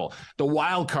different level. The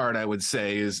wild card, I would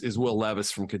say, is Will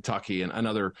Levis from Kentucky, and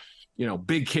another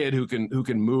big kid who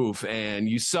can move. And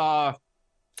you saw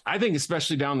I think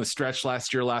especially down the stretch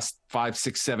last year, last 5,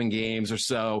 6, 7 games or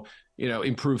so,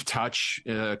 improved touch,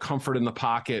 comfort in the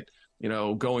pocket,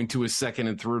 going to his second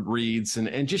and third reads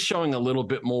and just showing a little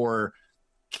bit more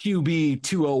QB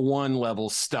 201 level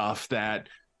stuff that,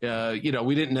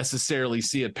 we didn't necessarily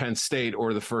see at Penn State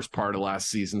or the first part of last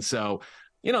season. So,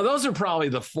 those are probably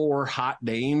the 4 hot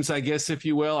names, I guess, if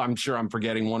you will. I'm sure I'm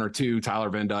forgetting 1 or 2, Tyler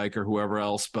Van Dyke or whoever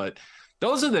else, but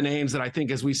those are the names that I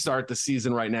think as we start the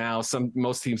season right now,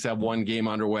 most teams have 1 game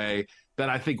underway that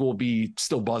I think we'll be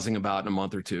still buzzing about in a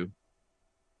month or 2.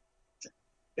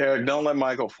 Eric, don't let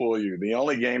Michael fool you. The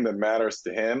only game that matters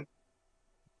to him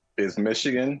is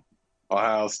Michigan,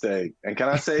 Ohio State. And can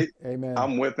I say, Amen.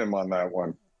 I'm with him on that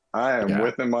one. I am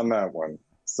with him on that one.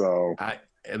 So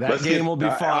that game will be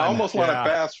fun. I almost want to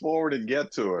fast forward and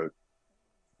get to it.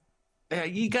 Yeah,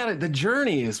 you got it. The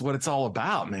journey is what it's all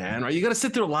about, man. Right? You got to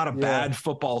sit through a lot of bad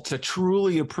football to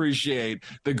truly appreciate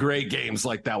the great games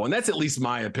like that one. That's at least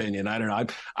my opinion. I don't know.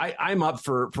 I'm up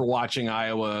for watching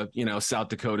Iowa, South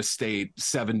Dakota State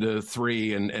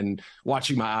 7-3 and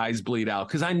watching my eyes bleed out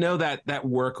because I know that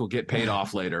work will get paid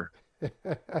off later.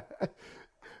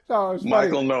 No,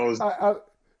 Michael knows.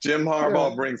 Jim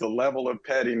Harbaugh brings a level of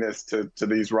pettiness to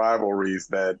these rivalries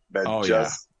that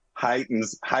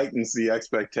heightens the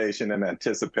expectation and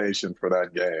anticipation for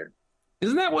that game.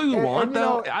 Isn't that what we want,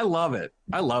 though? I love it.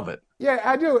 Yeah,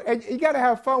 I do. And you got to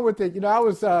have fun with it. I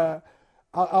was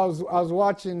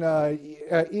watching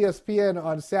ESPN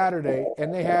on Saturday,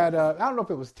 and they had I don't know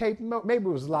if it was taped, maybe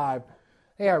it was live.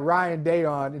 They had Ryan Day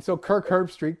on, and so Kirk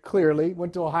Herbstreit clearly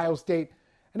went to Ohio State,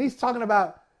 and he's talking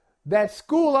about that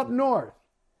school up north,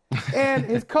 and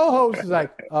his co-host is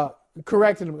like,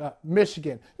 correcting him,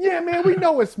 Michigan. Yeah, man, we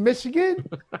know it's Michigan.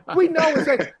 We know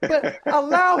it's but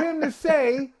allow him to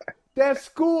say that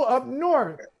school up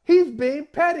north. He's being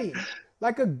petty,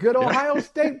 like a good Ohio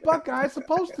State Buckeye is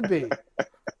supposed to be.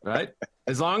 Right?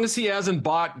 As long as he hasn't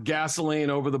bought gasoline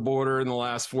over the border in the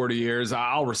last 40 years,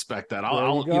 I'll respect that. You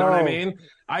know what I mean?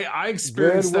 I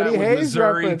experienced that with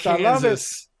Missouri, reference.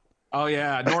 Kansas. Oh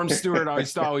yeah, Norm Stewart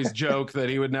used to always joke that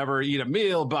he would never eat a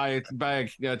meal by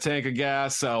a tank of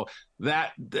gas. So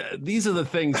these are the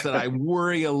things that I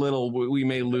worry a little we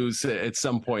may lose at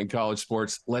some point in college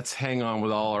sports. Let's hang on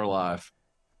with all our life.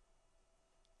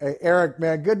 Hey Eric,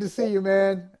 man, good to see you,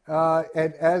 man.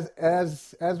 And as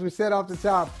we said off the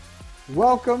top,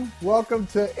 welcome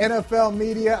to NFL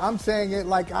media. I'm saying it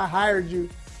like I hired you.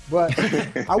 But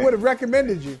I would have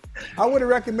recommended you.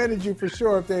 For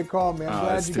sure if they had called me. I'm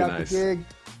glad you got the gig,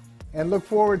 and look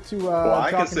forward to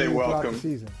talking to you throughout the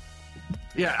season.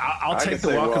 Yeah, I'll take the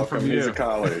welcome from you. He's a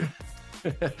colleague.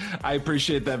 I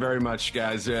appreciate that very much,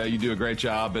 guys. You do a great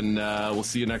job, and we'll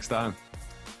see you next time.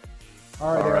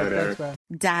 All right, Eric. Thanks, man.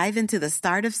 Dive into the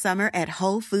start of summer at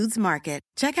Whole Foods Market.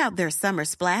 Check out their Summer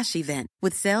Splash event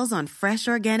with sales on fresh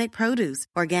organic produce,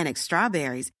 organic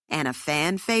strawberries, and a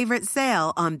fan-favorite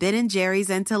sale on Ben & Jerry's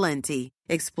and Talenti.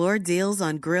 Explore deals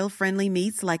on grill-friendly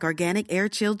meats like organic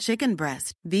air-chilled chicken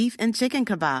breast, beef and chicken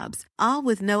kebabs, all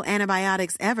with no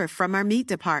antibiotics ever from our meat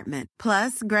department.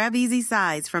 Plus, grab easy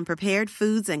sides from prepared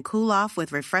foods and cool off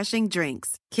with refreshing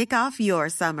drinks. Kick off your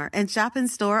summer and shop in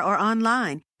store or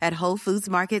online at Whole Foods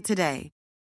Market today.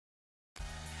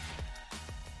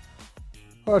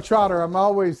 Well, Trotter, I'm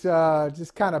always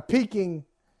just kind of peeking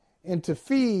into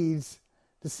feeds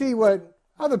to see what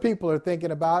other people are thinking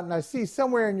about. And I see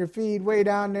somewhere in your feed, way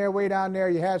down there,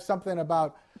 you have something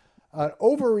about an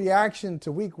overreaction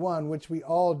to week 1, which we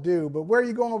all do. But where are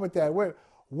you going with that?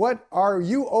 What are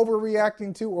you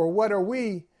overreacting to, or what are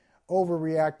we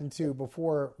overreacting to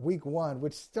before week 1,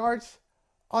 which starts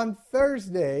on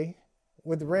Thursday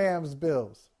with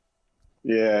Rams-Bills?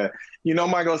 Yeah.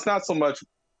 Michael, it's not so much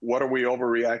what are we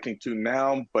overreacting to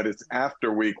now, but it's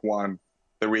after week 1,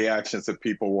 the reactions that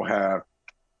people will have.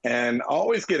 And I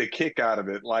always get a kick out of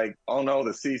it, like, oh no,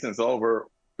 the season's over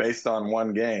based on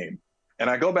one game. And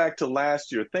I go back to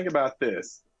last year. Think about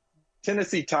this.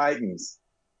 Tennessee Titans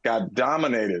got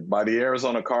dominated by the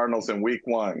Arizona Cardinals in week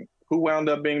 1. Who wound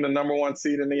up being the number 1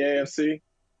 seed in the AFC?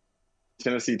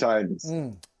 Tennessee Titans.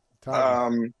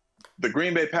 The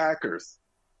Green Bay Packers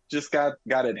just got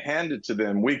it handed to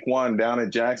them week 1 down in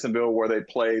Jacksonville where they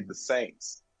played the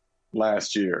Saints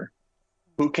last year.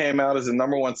 Who came out as the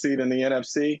number 1 seed in the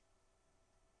NFC?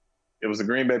 It was the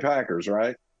Green Bay Packers,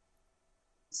 right?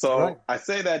 So right. I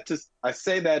say that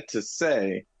to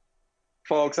say,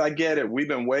 folks, I get it. We've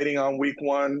been waiting on week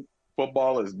 1.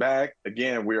 Football is back.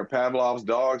 Again, we are Pavlov's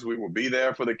dogs. We will be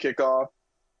there for the kickoff.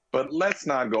 But let's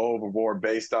not go overboard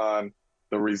based on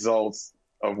the results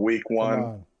of week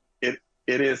 1.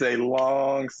 It is a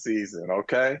long season,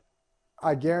 okay?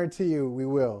 I guarantee you we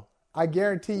will. I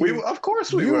guarantee you. Of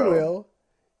course we you will. will.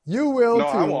 You will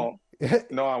No, too. I won't.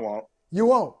 No, I won't. You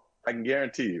won't. I can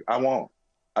guarantee you. I won't.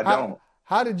 I don't.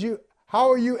 How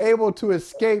are you able to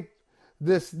escape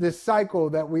this cycle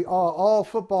that we all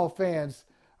football fans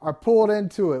are pulled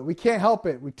into it? We can't help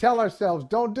it. We tell ourselves,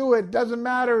 don't do it. Doesn't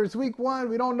matter. It's week 1.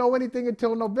 We don't know anything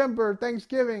until November,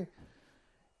 Thanksgiving.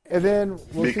 And then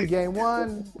we'll see game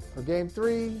 1 or game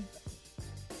 3.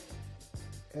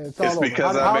 And it's all over.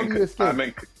 Because how do you escape?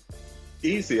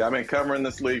 I've been covering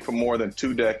this league for more than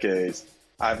 2 decades.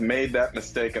 I've made that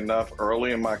mistake enough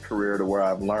early in my career to where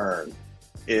I've learned.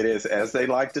 It is, as they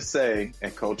like to say,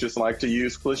 and coaches like to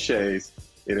use cliches,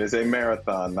 it is a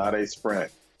marathon, not a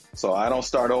sprint. So I don't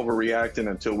start overreacting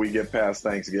until we get past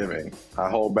Thanksgiving.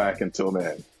 I hold back until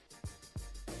then.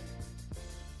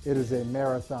 It is a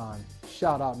marathon.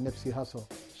 Shout out Nipsey Hussle.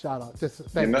 Shout out. Just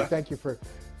thank you for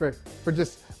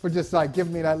just like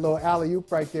giving me that little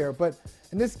alley-oop right there. But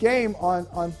in this game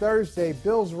on Thursday,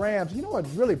 Bills-Rams, you know what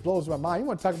really blows my mind? You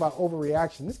want to talk about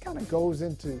overreaction. This kind of goes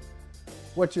into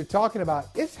what you're talking about.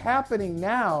 It's happening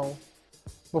now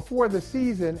before the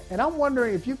season, and I'm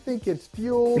wondering if you think it's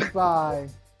fueled by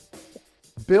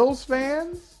Bills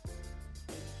fans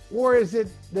or is it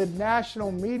the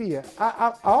national media?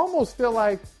 I almost feel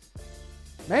like,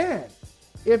 man,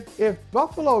 if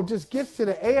Buffalo just gets to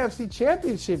the AFC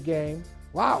Championship game,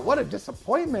 wow, what a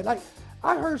disappointment. Like,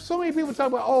 I heard so many people talk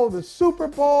about, the Super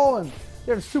Bowl, and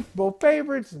they're the Super Bowl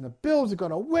favorites, and the Bills are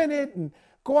going to win it, and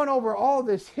going over all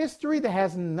this history that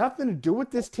has nothing to do with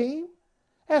this team,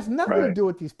 has nothing to do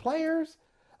with these players.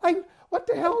 Like, what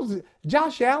the hell is it?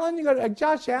 Josh Allen? You got like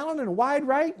Josh Allen and wide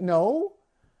right? No.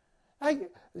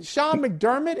 Like Sean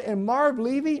McDermott and Marv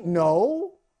Levy?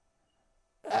 No.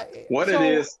 What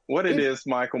it is,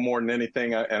 Michael, more than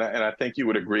anything, and I think you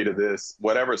would agree to this,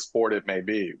 whatever sport it may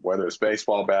be, whether it's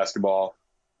baseball, basketball,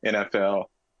 NFL,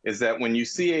 is that when you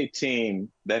see a team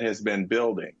that has been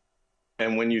building,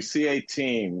 and when you see a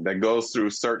team that goes through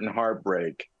certain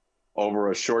heartbreak over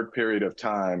a short period of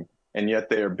time, and yet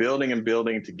they are building and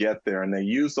building to get there, and they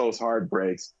use those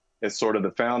heartbreaks as sort of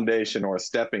the foundation or a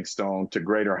stepping stone to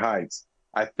greater heights,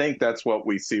 I think that's what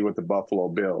we see with the Buffalo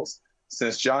Bills.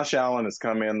 Since Josh Allen has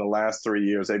come in the last 3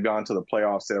 years, they've gone to the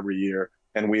playoffs every year,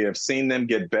 and we have seen them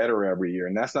get better every year.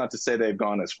 And that's not to say they've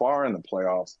gone as far in the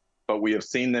playoffs, but we have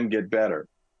seen them get better.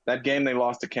 That game they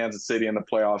lost to Kansas City in the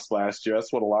playoffs last year,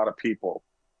 that's what a lot of people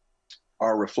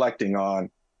are reflecting on,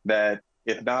 that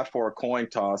if not for a coin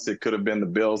toss, it could have been the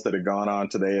Bills that had gone on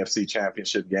to the AFC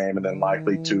Championship game and then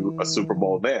likely to a Super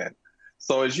Bowl then.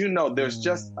 So as you know,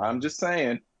 I'm just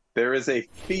saying, there is a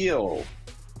feel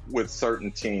with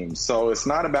certain teams. So it's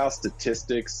not about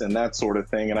statistics and that sort of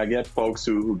thing. And I get folks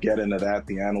who get into that,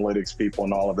 the analytics people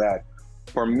and all of that.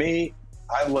 For me,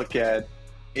 I look at,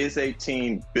 is a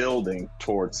team building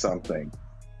towards something?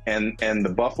 And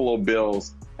the Buffalo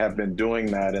Bills have been doing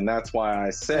that. And that's why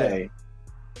I say,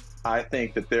 I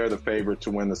think that they're the favorite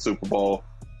to win the Super Bowl,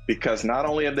 because not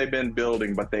only have they been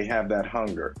building, but they have that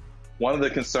hunger. One of the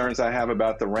concerns I have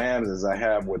about the Rams, as I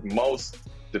have with most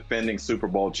defending Super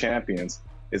Bowl champions,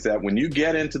 is that when you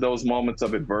get into those moments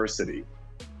of adversity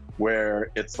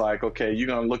where it's like, okay, you're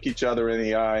going to look each other in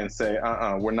the eye and say,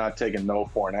 we're not taking no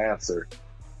for an answer,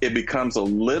 it becomes a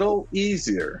little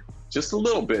easier, just a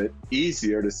little bit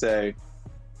easier to say,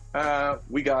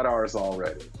 we got ours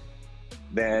already,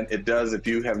 than it does if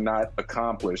you have not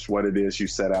accomplished what it is you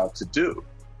set out to do.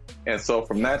 And so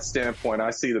from that standpoint,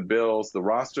 I see the Bills, the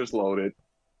roster's loaded.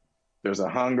 There's a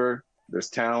hunger, there's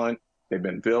talent, they've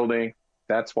been building.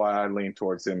 That's why I lean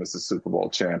towards him as the Super Bowl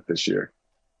champ this year.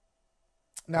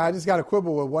 Now, I just got to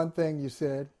quibble with one thing you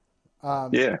said.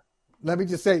 Let me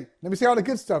say all the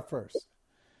good stuff first.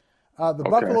 The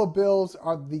Buffalo Bills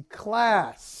are the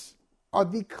class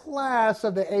of the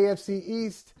AFC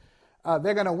East.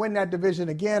 They're going to win that division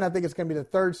again. I think it's going to be the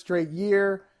third straight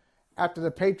year after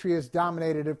the Patriots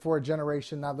dominated it for a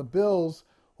generation. Now the Bills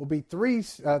will be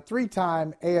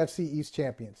three-time AFC East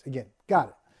champions. Again, got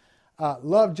it.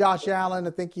 Love Josh Allen. I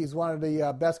think he's one of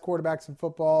the best quarterbacks in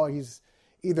football. He's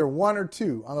either 1 or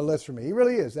 2 on the list for me. He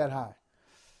really is that high.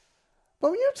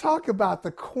 But when you talk about the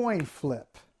coin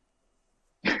flip,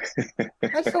 I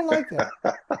just don't like that.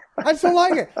 I just don't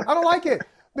like it. I don't like it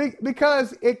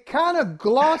because it kind of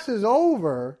glosses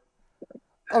over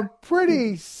a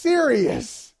pretty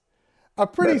serious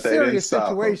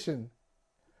situation.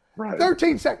 Right.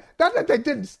 13 seconds. Not that they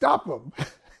didn't stop him.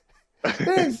 They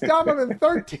didn't stop him in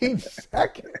 13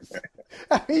 seconds.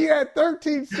 I mean, you had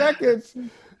 13 seconds.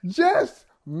 Just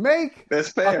make a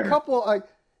couple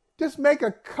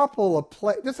of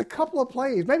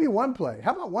plays. Maybe one play.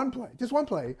 How about one play? Just one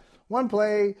play. One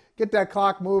play, get that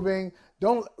clock moving.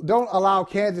 Don't allow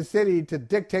Kansas City to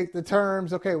dictate the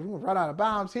terms. Okay, we're going to run out of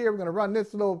bounds here. We're going to run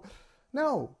this little.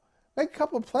 No, make a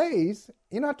couple of plays.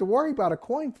 You don't have to worry about a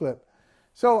coin flip.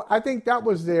 So I think that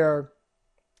was their.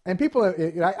 And people,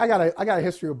 I got a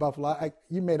history with Buffalo.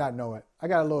 You may not know it. I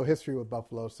got a little history with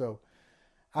Buffalo. So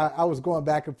I was going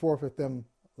back and forth with them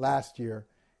last year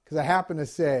because I happened to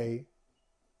say,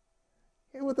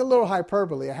 with a little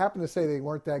hyperbole, I happened to say they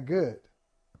weren't that good.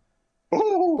 But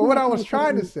what I was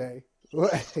trying to say,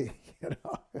 what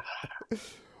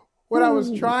I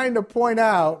was trying to point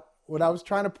out,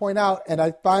 and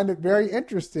I find it very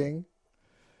interesting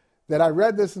that I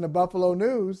read this in the Buffalo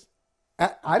News.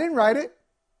 I didn't write it.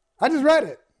 I just read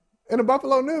it in the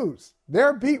Buffalo News.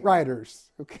 Their beat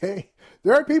writers, okay?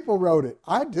 Their people wrote it.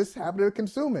 I just happened to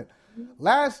consume it.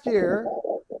 Last year,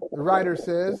 the writer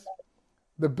says,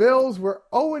 the Bills were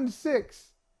 0-6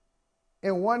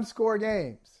 in one-score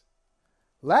games.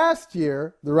 Last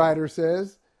year, the writer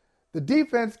says, the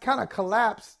defense kind of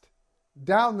collapsed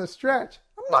down the stretch.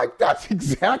 I'm like, that's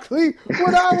exactly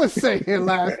what I was saying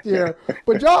last year.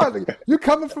 But y'all, you're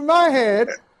coming from my head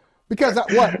because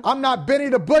I'm not Benny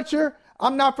the Butcher.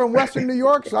 I'm not from Western New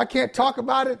York, so I can't talk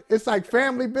about it. It's like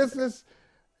family business.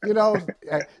 You know,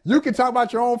 you can talk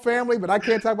about your own family, but I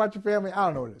can't talk about your family. I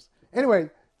don't know what it is.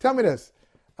 Anyway, tell me this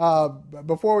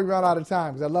before we run out of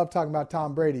time, because I love talking about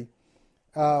Tom Brady.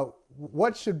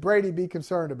 What should Brady be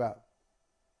concerned about?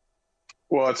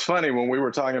 Well, it's funny, when we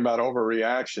were talking about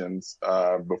overreactions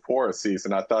before a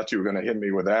season, I thought you were going to hit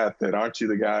me with that aren't you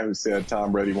the guy who said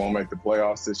Tom Brady won't make the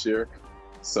playoffs this year?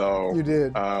 So you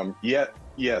did.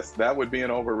 Yes, that would be an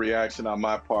overreaction on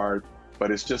my part, but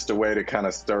it's just a way to kind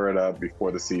of stir it up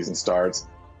before the season starts.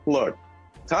 Look,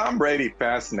 Tom Brady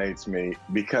fascinates me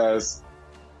because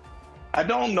I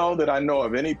don't know that I know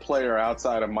of any player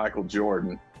outside of Michael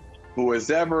Jordan who has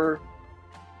ever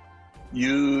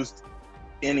used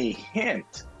any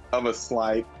hint of a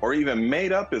slight or even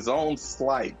made up his own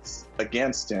slights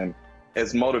against him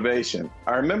as motivation.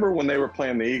 I remember when they were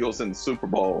playing the Eagles in the Super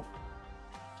Bowl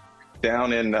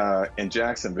down in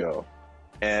Jacksonville,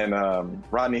 and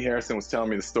Rodney Harrison was telling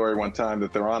me the story one time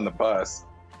that they're on the bus,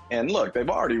 and look, they've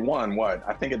already won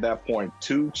I think at that point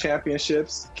 2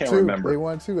 championships. Can't remember. They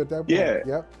won 2 at that point. Yeah.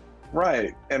 Yep.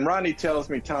 Right. And Rodney tells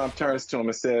me, Tom turns to him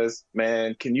and says,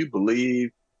 "Man, can you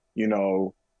believe, I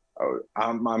was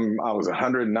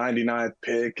 199th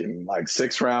pick and like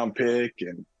 6th round pick,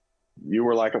 and you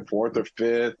were like a 4th or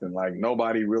 5th, and like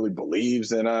nobody really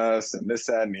believes in us and this,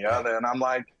 that, and the other." And I'm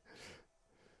like,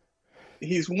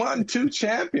 he's won 2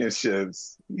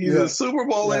 championships. He's a Super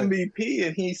Bowl MVP,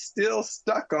 and he's still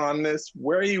stuck on this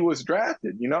where he was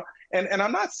drafted, And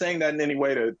I'm not saying that in any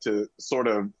way to sort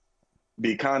of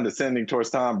be condescending towards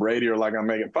Tom Brady or like I'm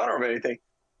making fun of him or anything.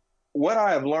 What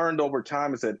I have learned over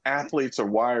time is that athletes are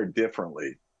wired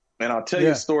differently. And I'll tell you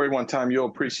a story one time you'll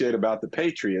appreciate about the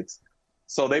Patriots.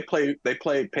 So they played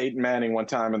Peyton Manning one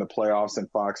time in the playoffs in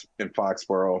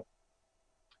Foxborough.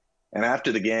 And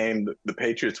after the game, the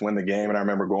Patriots win the game. And I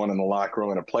remember going in the locker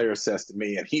room, and a player says to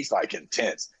me, and he's like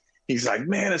intense. He's like,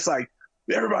 "Man, it's like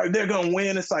everybody, they're going to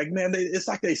win. It's like, man, it's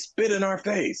like they spit in our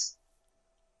face."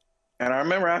 And I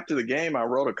remember after the game, I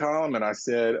wrote a column and I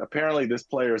said, apparently this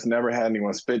player has never had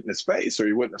anyone spit in his face, or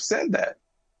he wouldn't have said that.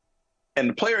 And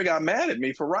the player got mad at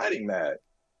me for writing that.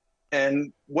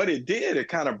 And what it did, it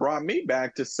kind of brought me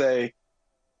back to say,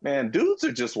 man, dudes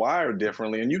are just wired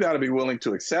differently. And you got to be willing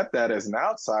to accept that as an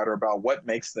outsider about what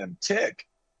makes them tick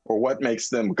or what makes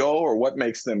them go or what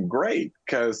makes them great.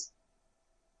 Because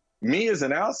me as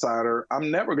an outsider, I'm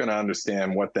never going to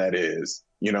understand what that is,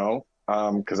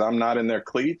 because I'm not in their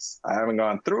cleats. I haven't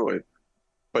gone through it.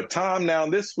 But Tom, now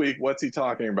this week, what's he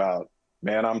talking about?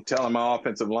 Man, I'm telling my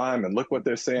offensive linemen, look what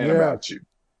they're saying about you.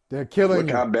 They're killing you.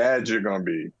 Look how bad you're going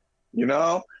to be.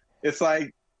 It's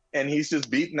like, and he's just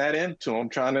beating that into him,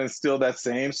 trying to instill that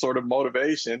same sort of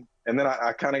motivation. And then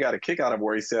I kind of got a kick out of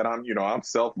where he said, I'm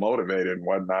self-motivated and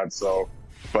whatnot. So,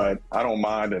 but I don't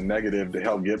mind a negative to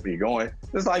help get me going.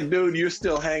 It's like, dude, you're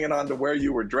still hanging on to where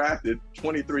you were drafted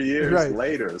 23 years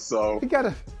later. So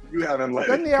you haven't let it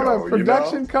go. Doesn't he have a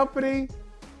production company?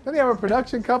 Doesn't he have a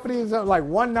production company? Is like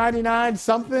 199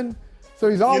 something? So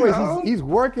he's always he's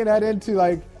working that into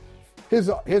like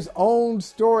his own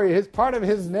story. His part of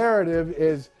his narrative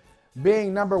is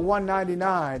being number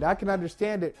 199. I can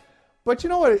understand it, but you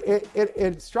know what?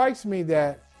 It strikes me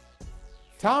that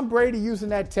Tom Brady using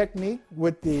that technique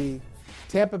with the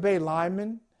Tampa Bay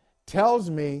linemen tells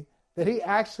me that he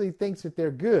actually thinks that they're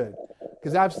good.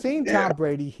 Because I've seen Tom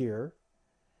Brady here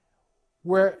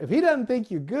where if he doesn't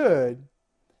think you're good,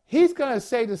 he's going to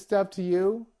say the stuff to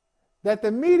you that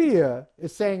the media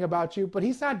is saying about you, but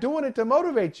he's not doing it to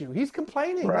motivate you. He's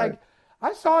complaining. Right. Like,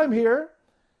 I saw him here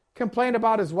complain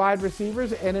about his wide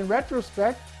receivers, and in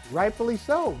retrospect, rightfully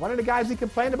so. One of the guys he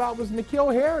complained about was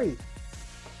N'Keal Harry,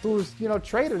 who was,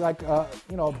 traded like, a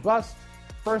bust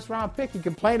first-round pick. He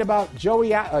complained about Joey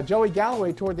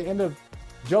Galloway toward the end of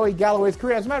Joey Galloway's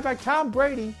career. As a matter of fact, Tom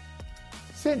Brady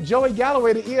sent Joey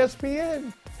Galloway to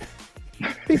ESPN.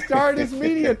 He started his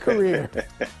media career.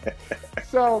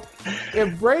 So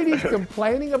if Brady's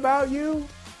complaining about you,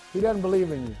 he doesn't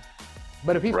believe in you.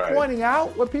 But if he's pointing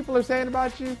out what people are saying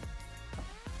about you,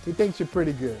 he thinks you're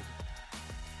pretty good.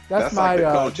 That's my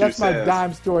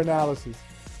dime store analysis.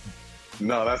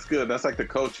 No, that's good. That's like the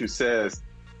coach who says,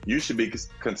 you should be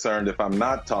concerned if I'm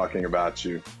not talking about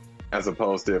you as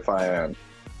opposed to if I am.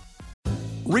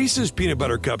 Reese's peanut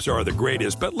butter cups are the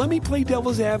greatest, but let me play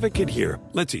devil's advocate here.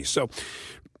 Let's see. So,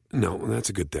 no, that's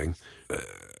a good thing.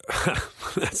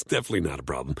 That's definitely not a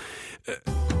problem.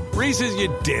 Reese's,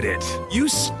 you did it. You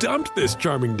stumped this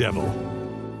charming devil.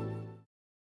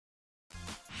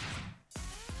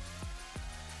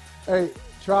 Hey,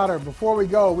 Trotter, before we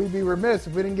go, we'd be remiss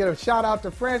if we didn't get a shout out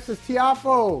to Frances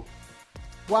Tiafoe.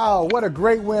 Wow, what a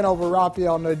great win over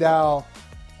Rafael Nadal.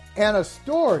 And a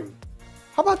story.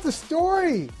 How about the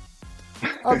story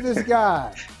of this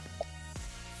guy?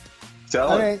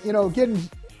 Tell it. I mean,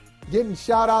 getting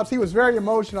shout outs. He was very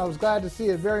emotional. I was glad to see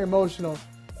it. Very emotional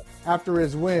after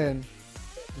his win.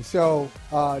 And so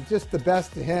just the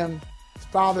best to him. His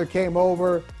father came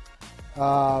over,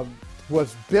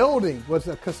 was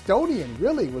a custodian,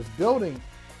 really, was building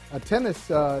a tennis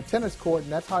court,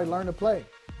 and that's how he learned to play.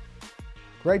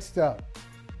 Great stuff.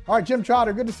 All right, Jim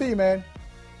Trotter, good to see you, man.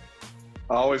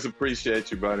 I always appreciate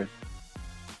you, buddy.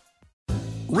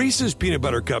 Reese's peanut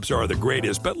butter cups are the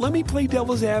greatest, but let me play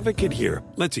devil's advocate here.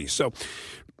 Let's see. So,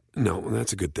 no,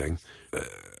 that's a good thing.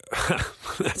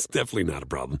 That's definitely not a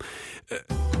problem.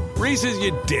 Reese's,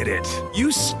 you did it.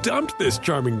 You stumped this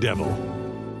charming devil.